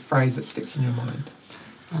particular phrase that sticks in your mind.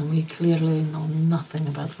 and we clearly know nothing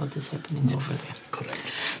about what is happening over there.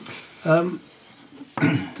 Correct.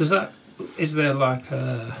 Is there like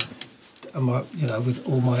with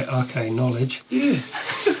all my arcane knowledge, Yeah.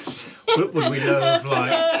 would we know of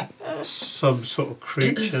like some sort of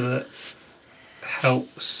creature that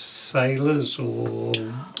helps sailors or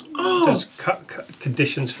does cut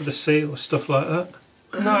conditions for the sea or stuff like that?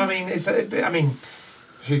 No, I mean,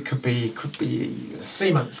 it could be a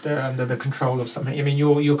sea monster under the control of something. I mean,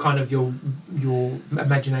 your kind of your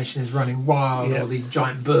imagination is running wild, Yeah. or these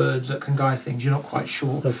giant birds that can guide things. You're not quite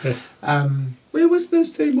sure. Okay. Where was the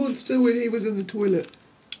sea monster when he was in the toilet?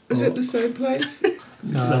 Is it the same place?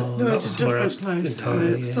 No. No, it's a somewhere different else place.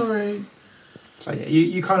 entirely, yeah. Sorry. So yeah,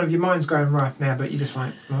 you kind of, your mind's going rife now, but you're just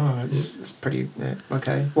like, it's pretty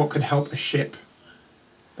okay. What could help a ship?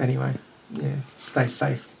 Anyway, yeah, stay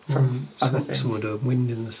safe from other things. Some would have wind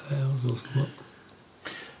in the sails or something.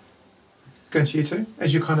 Going to you two,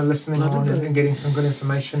 as you're kind of listening on and getting some good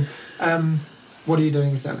information. What are you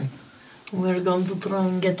doing exactly? We're going to try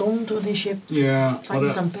and get onto the ship, Yeah. find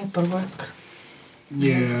some paperwork.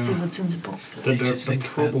 Yeah. To see what's in the boxes. The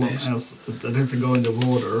problem is that if we go in the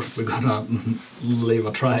water, we're gonna leave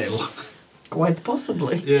a trail. Quite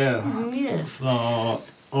possibly. Yeah. Yes. So,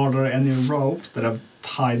 are there any ropes that have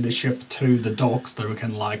tied the ship to the docks that we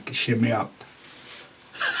can like shimmy up?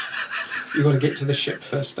 You've got to get to the ship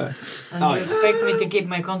first, though. And Oh, you yeah. expect me to keep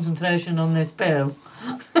my concentration on the spell?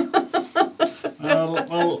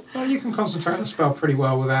 Well, Well, you can concentrate on the spell pretty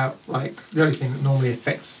well without, the only thing that normally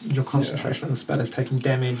affects your concentration on the spell is taking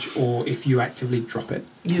damage, or if you actively drop it.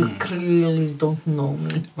 You clearly don't know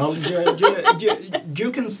me. well,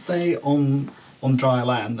 you can stay on dry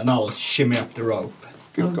land, and I'll shimmy up the rope.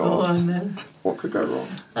 Good Go God. on then. What could go wrong?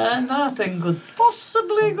 Nothing could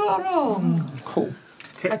possibly go wrong. Cool.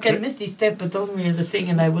 I can Misty Step, but only as a thing,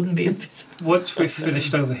 and I wouldn't be invisible. Once we've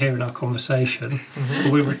finished overhearing our conversation,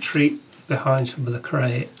 we retreat behind some of the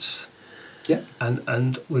crates. Yeah.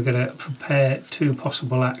 And we're going to prepare two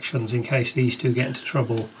possible actions in case these two get into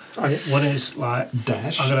trouble. Oh, yeah. One is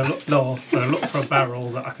Dash. I'm going to look for a barrel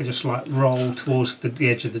that I can just roll towards the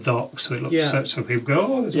edge of the dock, so it looks so people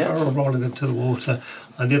go, oh, there's a barrel rolling into the water.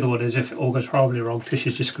 And the other one is if it all goes horribly wrong, Tish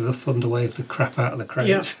is just going to thunder wave the crap out of the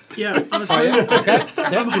crates. Yeah. I was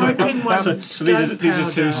I'm hoping one. So these are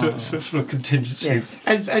two sort of contingency. Yeah.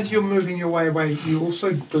 As you're moving your way away, you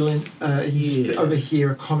also just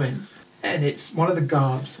overhear a comment, and it's one of the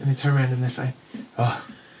guards, and they turn around and they say, "Oh,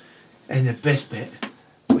 and the best bit,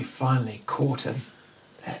 we finally caught him.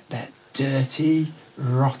 That dirty,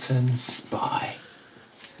 rotten spy.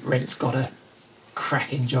 Rent's got a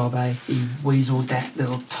cracking job, eh? He weaseled that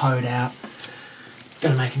little toad out.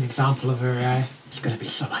 Gonna make an example of her, eh? It's gonna be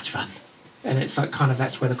so much fun." And it's like kind of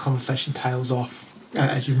that's where the conversation tails off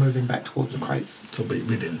as you're moving back towards the crates. So we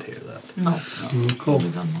didn't hear that. No. Cool. We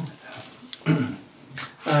don't know.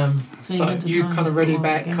 So you kind of ready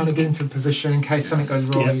back, kind of get into position in case something goes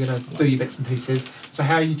wrong. Yeah. You're going to do your bits and pieces. So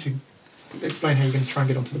how are you to explain how you're going to try and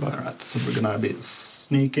get onto the boat? Alright, so we're gonna be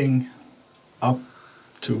sneaking up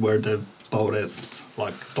to where the boat is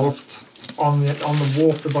like docked. On the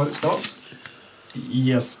wharf the boat's docked?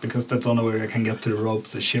 Yes, because that's the only way I can get to the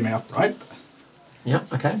ropes to shimmy up, right? Yeah,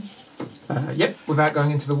 okay. Yep, without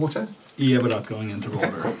going into the water? Yeah, without going into the Okay,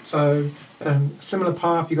 water. cool. So, similar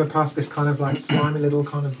path, you go past this kind of like slimy little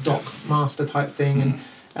kind of dock master type thing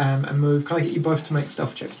and move. Can I get you both to make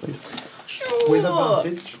stealth checks, please? Sure. With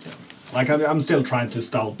advantage. Like I'm still trying to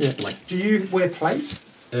stealth. Yeah. Like, Do you wear plate?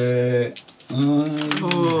 yeah,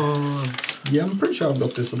 I'm pretty sure I've got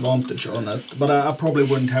disadvantage on it, but I probably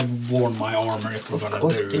wouldn't have worn my armor if we're gonna do.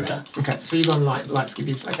 Okay, so you've gone light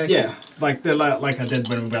skibbies. Okay. Yeah, like I did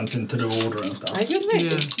when we went into the water and stuff. Are you ready?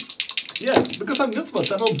 Yes, because I'm this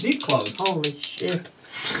much. I don't need clothes. Holy shit.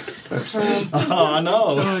 Oh, I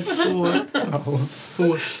know. Oh, it's 4. Oh,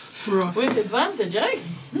 4. With advantage, eh?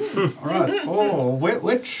 All right. Oh,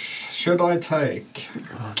 which should I take?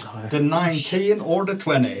 The 19 or the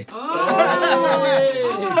 20? Oh,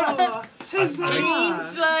 who's Clean that?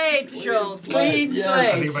 slate, Skold. Clean Yes. I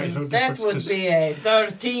think it makes no slate. That difference, would 'cause- be a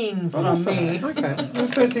 13 from me. Okay, so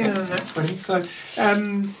 13 and then that 20. So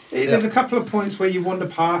there's a couple of points where you wander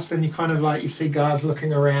past and you kind of like, you see guards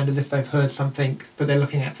looking around as if they've heard something, but they're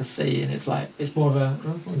looking out to sea, and it's like, it's more of a,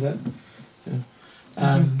 oh, what is that? Yeah.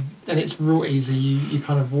 And it's real easy. You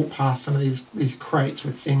kind of walk past some of these crates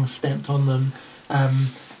with things stamped on them,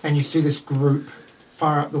 and you see this group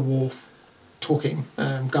far up the wharf talking,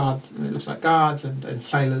 guards, it looks like guards and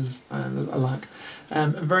sailors alike.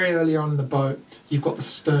 And very early on in the boat, you've got the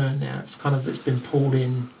stern now. It's been pulled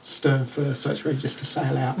in stern first, so it's ready just to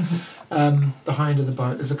sail out. Behind of the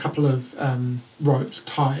boat, there's a couple of ropes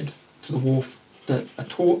tied to the wharf that are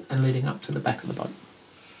taut and leading up to the back of the boat.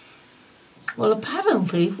 Well,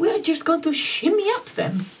 apparently, we're just going to shimmy up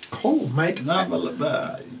then. Cool, mate. No,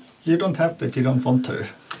 well, you don't have to if you don't want to.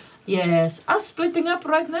 Yes, us splitting up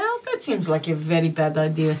right now, that seems like a very bad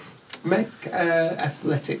idea. Make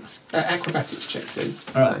acrobatics check, please.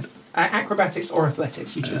 All right. So, acrobatics or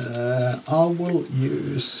athletics, you choose. I will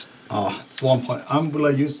use. It's 1 point. I'm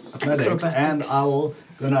gonna use athletics, and Acrobatics. I'll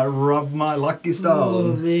gonna rub my lucky Oh,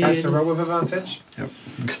 stone. Okay, so man. roll with advantage. Yep,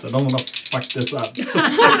 because I don't want to fuck this up.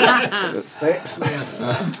 That's 6.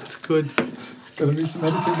 It's good. Gonna be some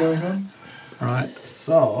editing going on. Right.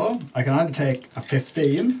 So I can either take a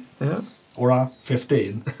 15 Yeah. or a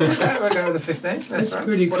 15. Okay, we'll go with the 15. That's That's right.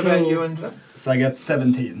 pretty What about cool. you, Angela? So I get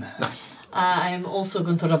 17. Nice. I am also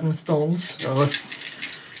going to rub my stones. Oh,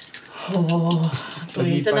 Oh, So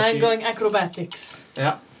please. you And both I'm use- going acrobatics.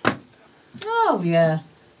 yeah. Oh, yeah.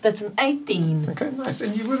 That's an 18. Okay, nice.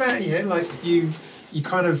 And you, without like you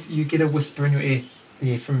get a whisper in your ear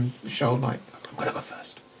from Skold, like, I'm gonna go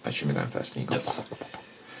first. I should be going first, and you go. Yes. Pop, pop, pop, pop.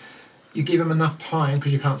 You give him enough time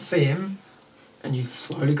because you can't see him, and you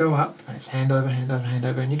slowly go up, and it's hand over, hand over, hand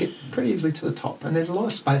over, and you get pretty easily to the top. And there's a lot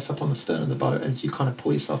of space up on the stern of the boat as you kind of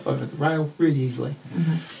pull yourself over the rail really easily.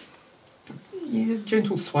 Yeah,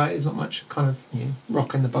 gentle sway. There's not much kind of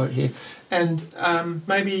rocking the boat here, and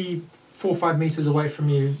maybe 4 or 5 meters away from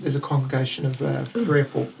you, there's a congregation of 3 or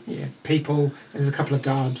 4 people. There's a couple of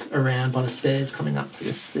guards around by the stairs coming up to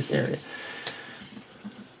this area.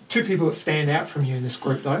 2 people that stand out from you in this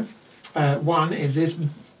group, though. One is this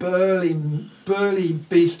burly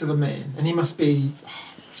beast of a man, and he must be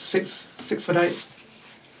 6'8",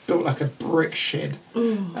 built like a brick shed.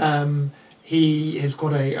 He has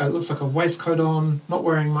got looks like a waistcoat on, not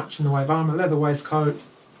wearing much in the way of armour, leather waistcoat,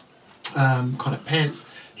 kind of pants.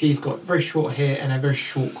 He's got very short hair and a very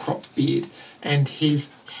short cropped beard, and his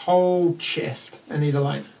whole chest, and these are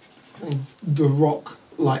like the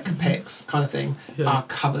Rock-like pecs kind of thing, are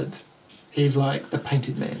covered. He's like the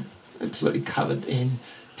painted man, absolutely covered in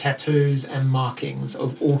tattoos and markings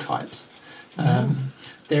of all types.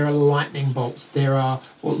 There are lightning bolts. There are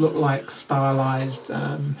what look like stylized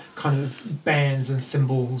kind of bands and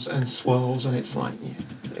symbols and swirls, and it's like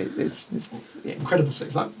it's incredible.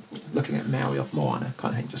 It's like looking at Maui off Moana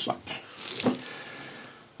kind of thing, just like.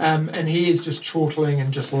 And he is just chortling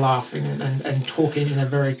and just laughing and talking in a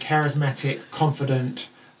very charismatic, confident,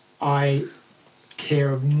 I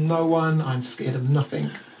care of no one, I'm scared of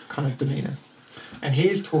nothing kind of demeanour. And he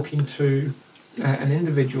is talking to an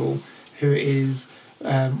individual who is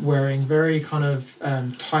wearing very kind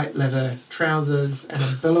of tight leather trousers and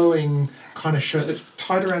a billowing kind of shirt that's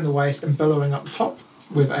tied around the waist and billowing up the top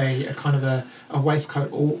with a kind of a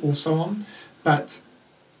waistcoat also on, but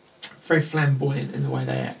very flamboyant in the way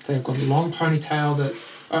they act. They've got a long ponytail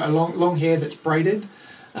that's long hair that's braided,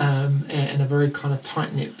 and a very kind of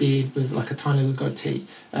tight knit beard with like a tiny little goatee,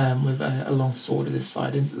 with a long sword at his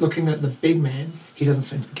side. And looking at the big man, he doesn't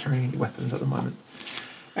seem to be carrying any weapons at the moment.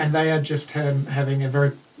 and they are just having a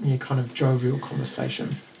very kind of jovial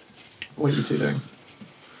conversation. What are you two doing?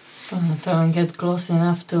 Don't get close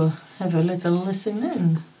enough to have a little listen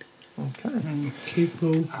in. Okay.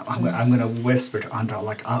 People. I'm gonna whisper to Andra,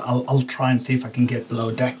 like I'll try and see if I can get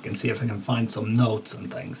below deck and see if I can find some notes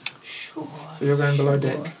and things. Sure. So you're going below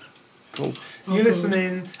deck. Cool. You listen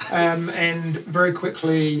in, and very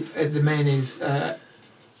quickly the man is the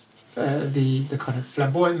kind of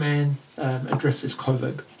flamboyant man addresses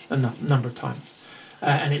Kovig a number of times,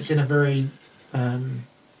 and it's in a very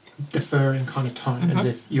deferring kind of tone, as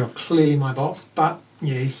if you're clearly my boss. But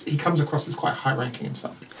he comes across as quite high-ranking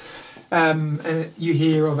himself. And you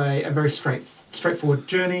hear of a very straightforward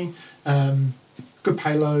journey, good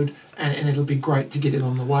payload, and it'll be great to get it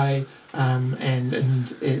on the way.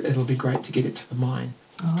 And it'll be great to get it to the mine.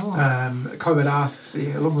 COVID asks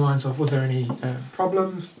along the lines of, was there any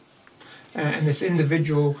problems? And this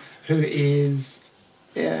individual who is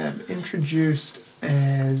introduced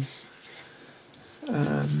as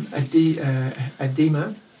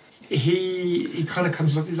Adema, he kind of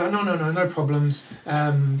comes up, he's like, no problems.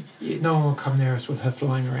 No one will come near us with her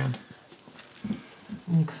flying around.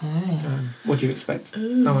 Okay. What do you expect?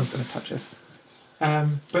 No one's going to touch us.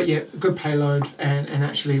 But yeah, good payload, and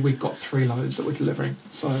actually we've got 3 loads that we're delivering,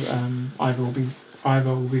 so Ivor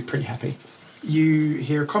will be pretty happy. You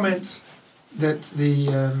hear comments that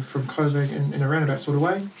from Kovig in a roundabout sort of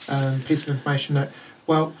way, piece of information that,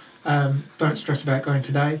 well, don't stress about going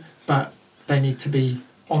today, but they need to be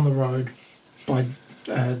on the road by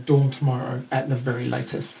dawn tomorrow at the very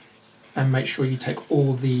latest, and make sure you take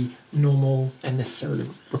all the normal and necessary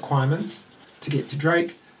requirements to get to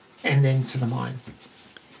Drake and then to the mine.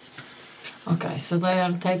 Okay, so they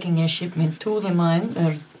are taking a shipment to the mine.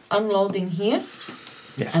 They're unloading here.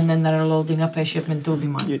 Yes. And then they're loading up a shipment to the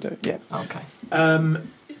mine. You do, yeah. Okay.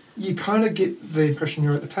 You kind of get the impression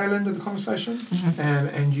you're at the tail end of the conversation,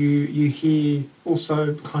 and you hear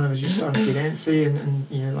also kind of as you're starting to get antsy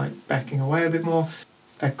and like backing away a bit more,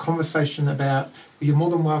 a conversation about, you're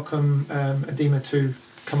more than welcome, Adema, to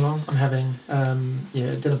come along. I'm having a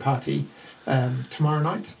dinner party tomorrow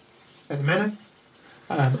night at the manor.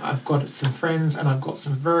 I've got some friends and I've got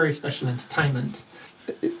some very special entertainment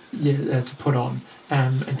to put on.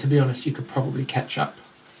 And to be honest, you could probably catch up.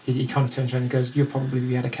 He kind of turns around and goes, you'll probably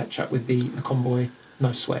be able to catch up with the convoy,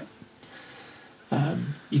 no sweat.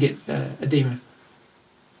 You get Adema.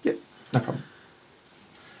 Yep, no problem.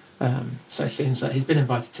 So it seems that he's been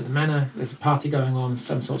invited to the manor. There's a party going on,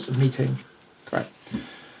 some sorts of meeting. Great.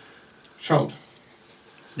 Skold.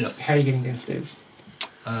 Yes. How are you getting downstairs?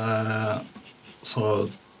 So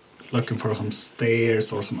looking for some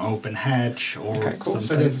stairs or some open hatch or okay, cool. something.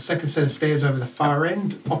 So there's a second set of stairs over the far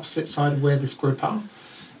end, opposite side of where this group are.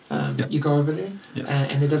 You go over there, yes.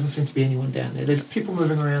 And there doesn't seem to be anyone down there. There's people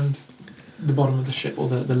moving around the bottom of the ship or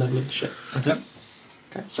the level of the ship. Okay. Yep.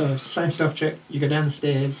 Okay, so same stealth check. You go down the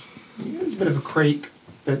stairs. There's a bit of a creak,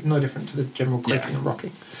 but no different to the general creaking and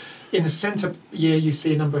rocking. In the centre, you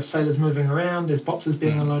see a number of sailors moving around. There's boxes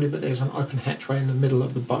being unloaded, but there's an open hatchway in the middle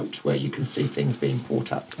of the boat where you can see things being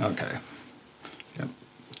brought up. Okay. Yep.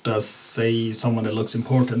 Does say someone that looks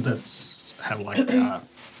important that's have like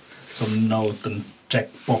some note and check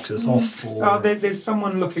boxes off? Or... there's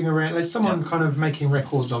someone looking around. There's someone kind of making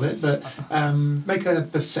records of it, but make a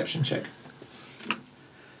perception check.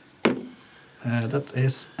 That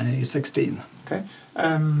is a 16. Okay.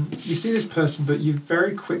 You see this person, but you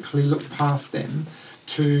very quickly look past them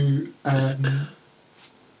to an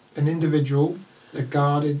individual, a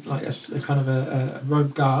guarded, like a kind of a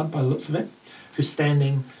robe guard by the looks of it, who's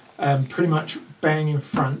standing pretty much bang in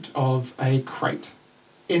front of a crate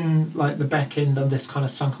in like the back end of this kind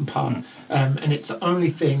of sunken part. And it's the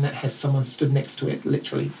only thing that has someone stood next to it,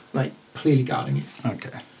 literally, like clearly guarding it.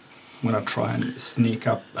 Okay. I'm going to try and sneak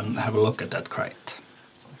up and have a look at that crate.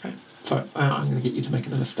 Okay. So I'm going to get you to make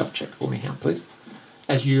another stealth check for me now, please.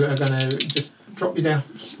 As you are going to just drop you down,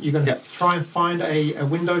 you're going to try and find a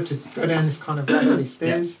window to go down this kind of gravelly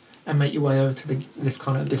stairs and make your way over to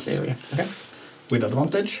this area. Okay. With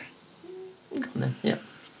advantage. Come on then. Yeah.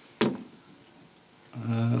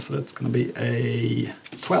 So that's going to be a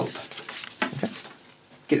 12. Okay.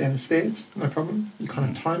 Get down the stairs, no problem. You kind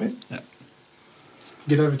of time it. Yeah.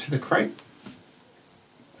 Get over to the crate,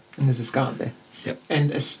 and there's a guard there. Yep.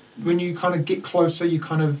 And when you kind of get closer, you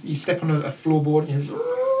step on a floorboard,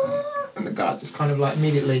 and the guard just kind of like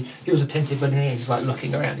immediately, he was attentive, but then he's like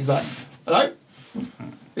looking around. He's like, "Hello,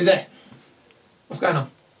 who's there? What's going on?"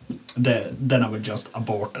 Then I would just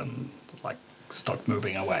abort and like start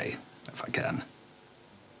moving away if I can.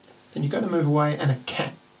 Then you're going to move away, and a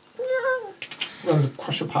cat runs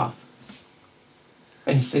across your path.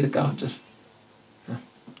 And you see the guard just... Oh,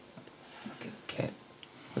 fucking cat.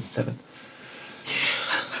 That's 7.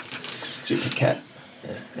 Stupid cat.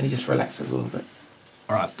 Yeah. And he just relaxes a little bit.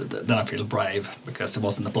 Alright, then I feel brave, because it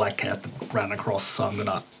wasn't the black cat that ran across, so I'm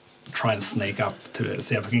gonna try and sneak up to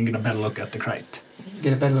see if I can get a better look at the crate.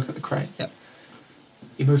 Get a better look at the crate. Yep.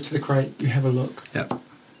 You move to the crate, you have a look. Yep.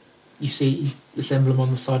 You see this emblem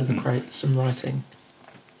on the side of the crate, some writing.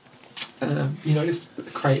 You notice that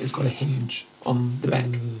the crate has got a hinge on the back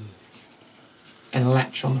and a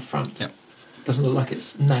latch on the front. Yep. Doesn't look like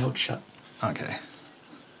it's nailed shut. Okay.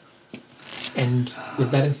 And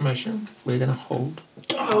with that information, we're going to hold.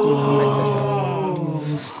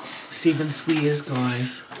 Stephen Squeers,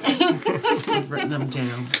 guys. I've written them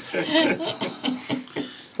down.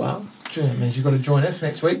 Well, it means you've got to join us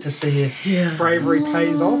next week to see if Yeah. bravery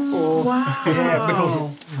pays off or... Wow. Yeah,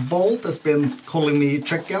 because Volt has been calling me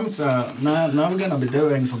chicken, so now we're gonna be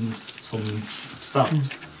doing some stuff.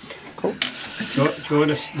 Cool. Join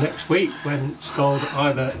us next week when Skold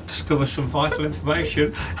either discovers some vital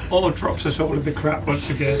information or drops us all in the crap once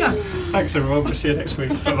again. Thanks everyone, we'll see you next week.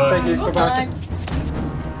 Bye bye. Thank you. Bye-bye. Bye.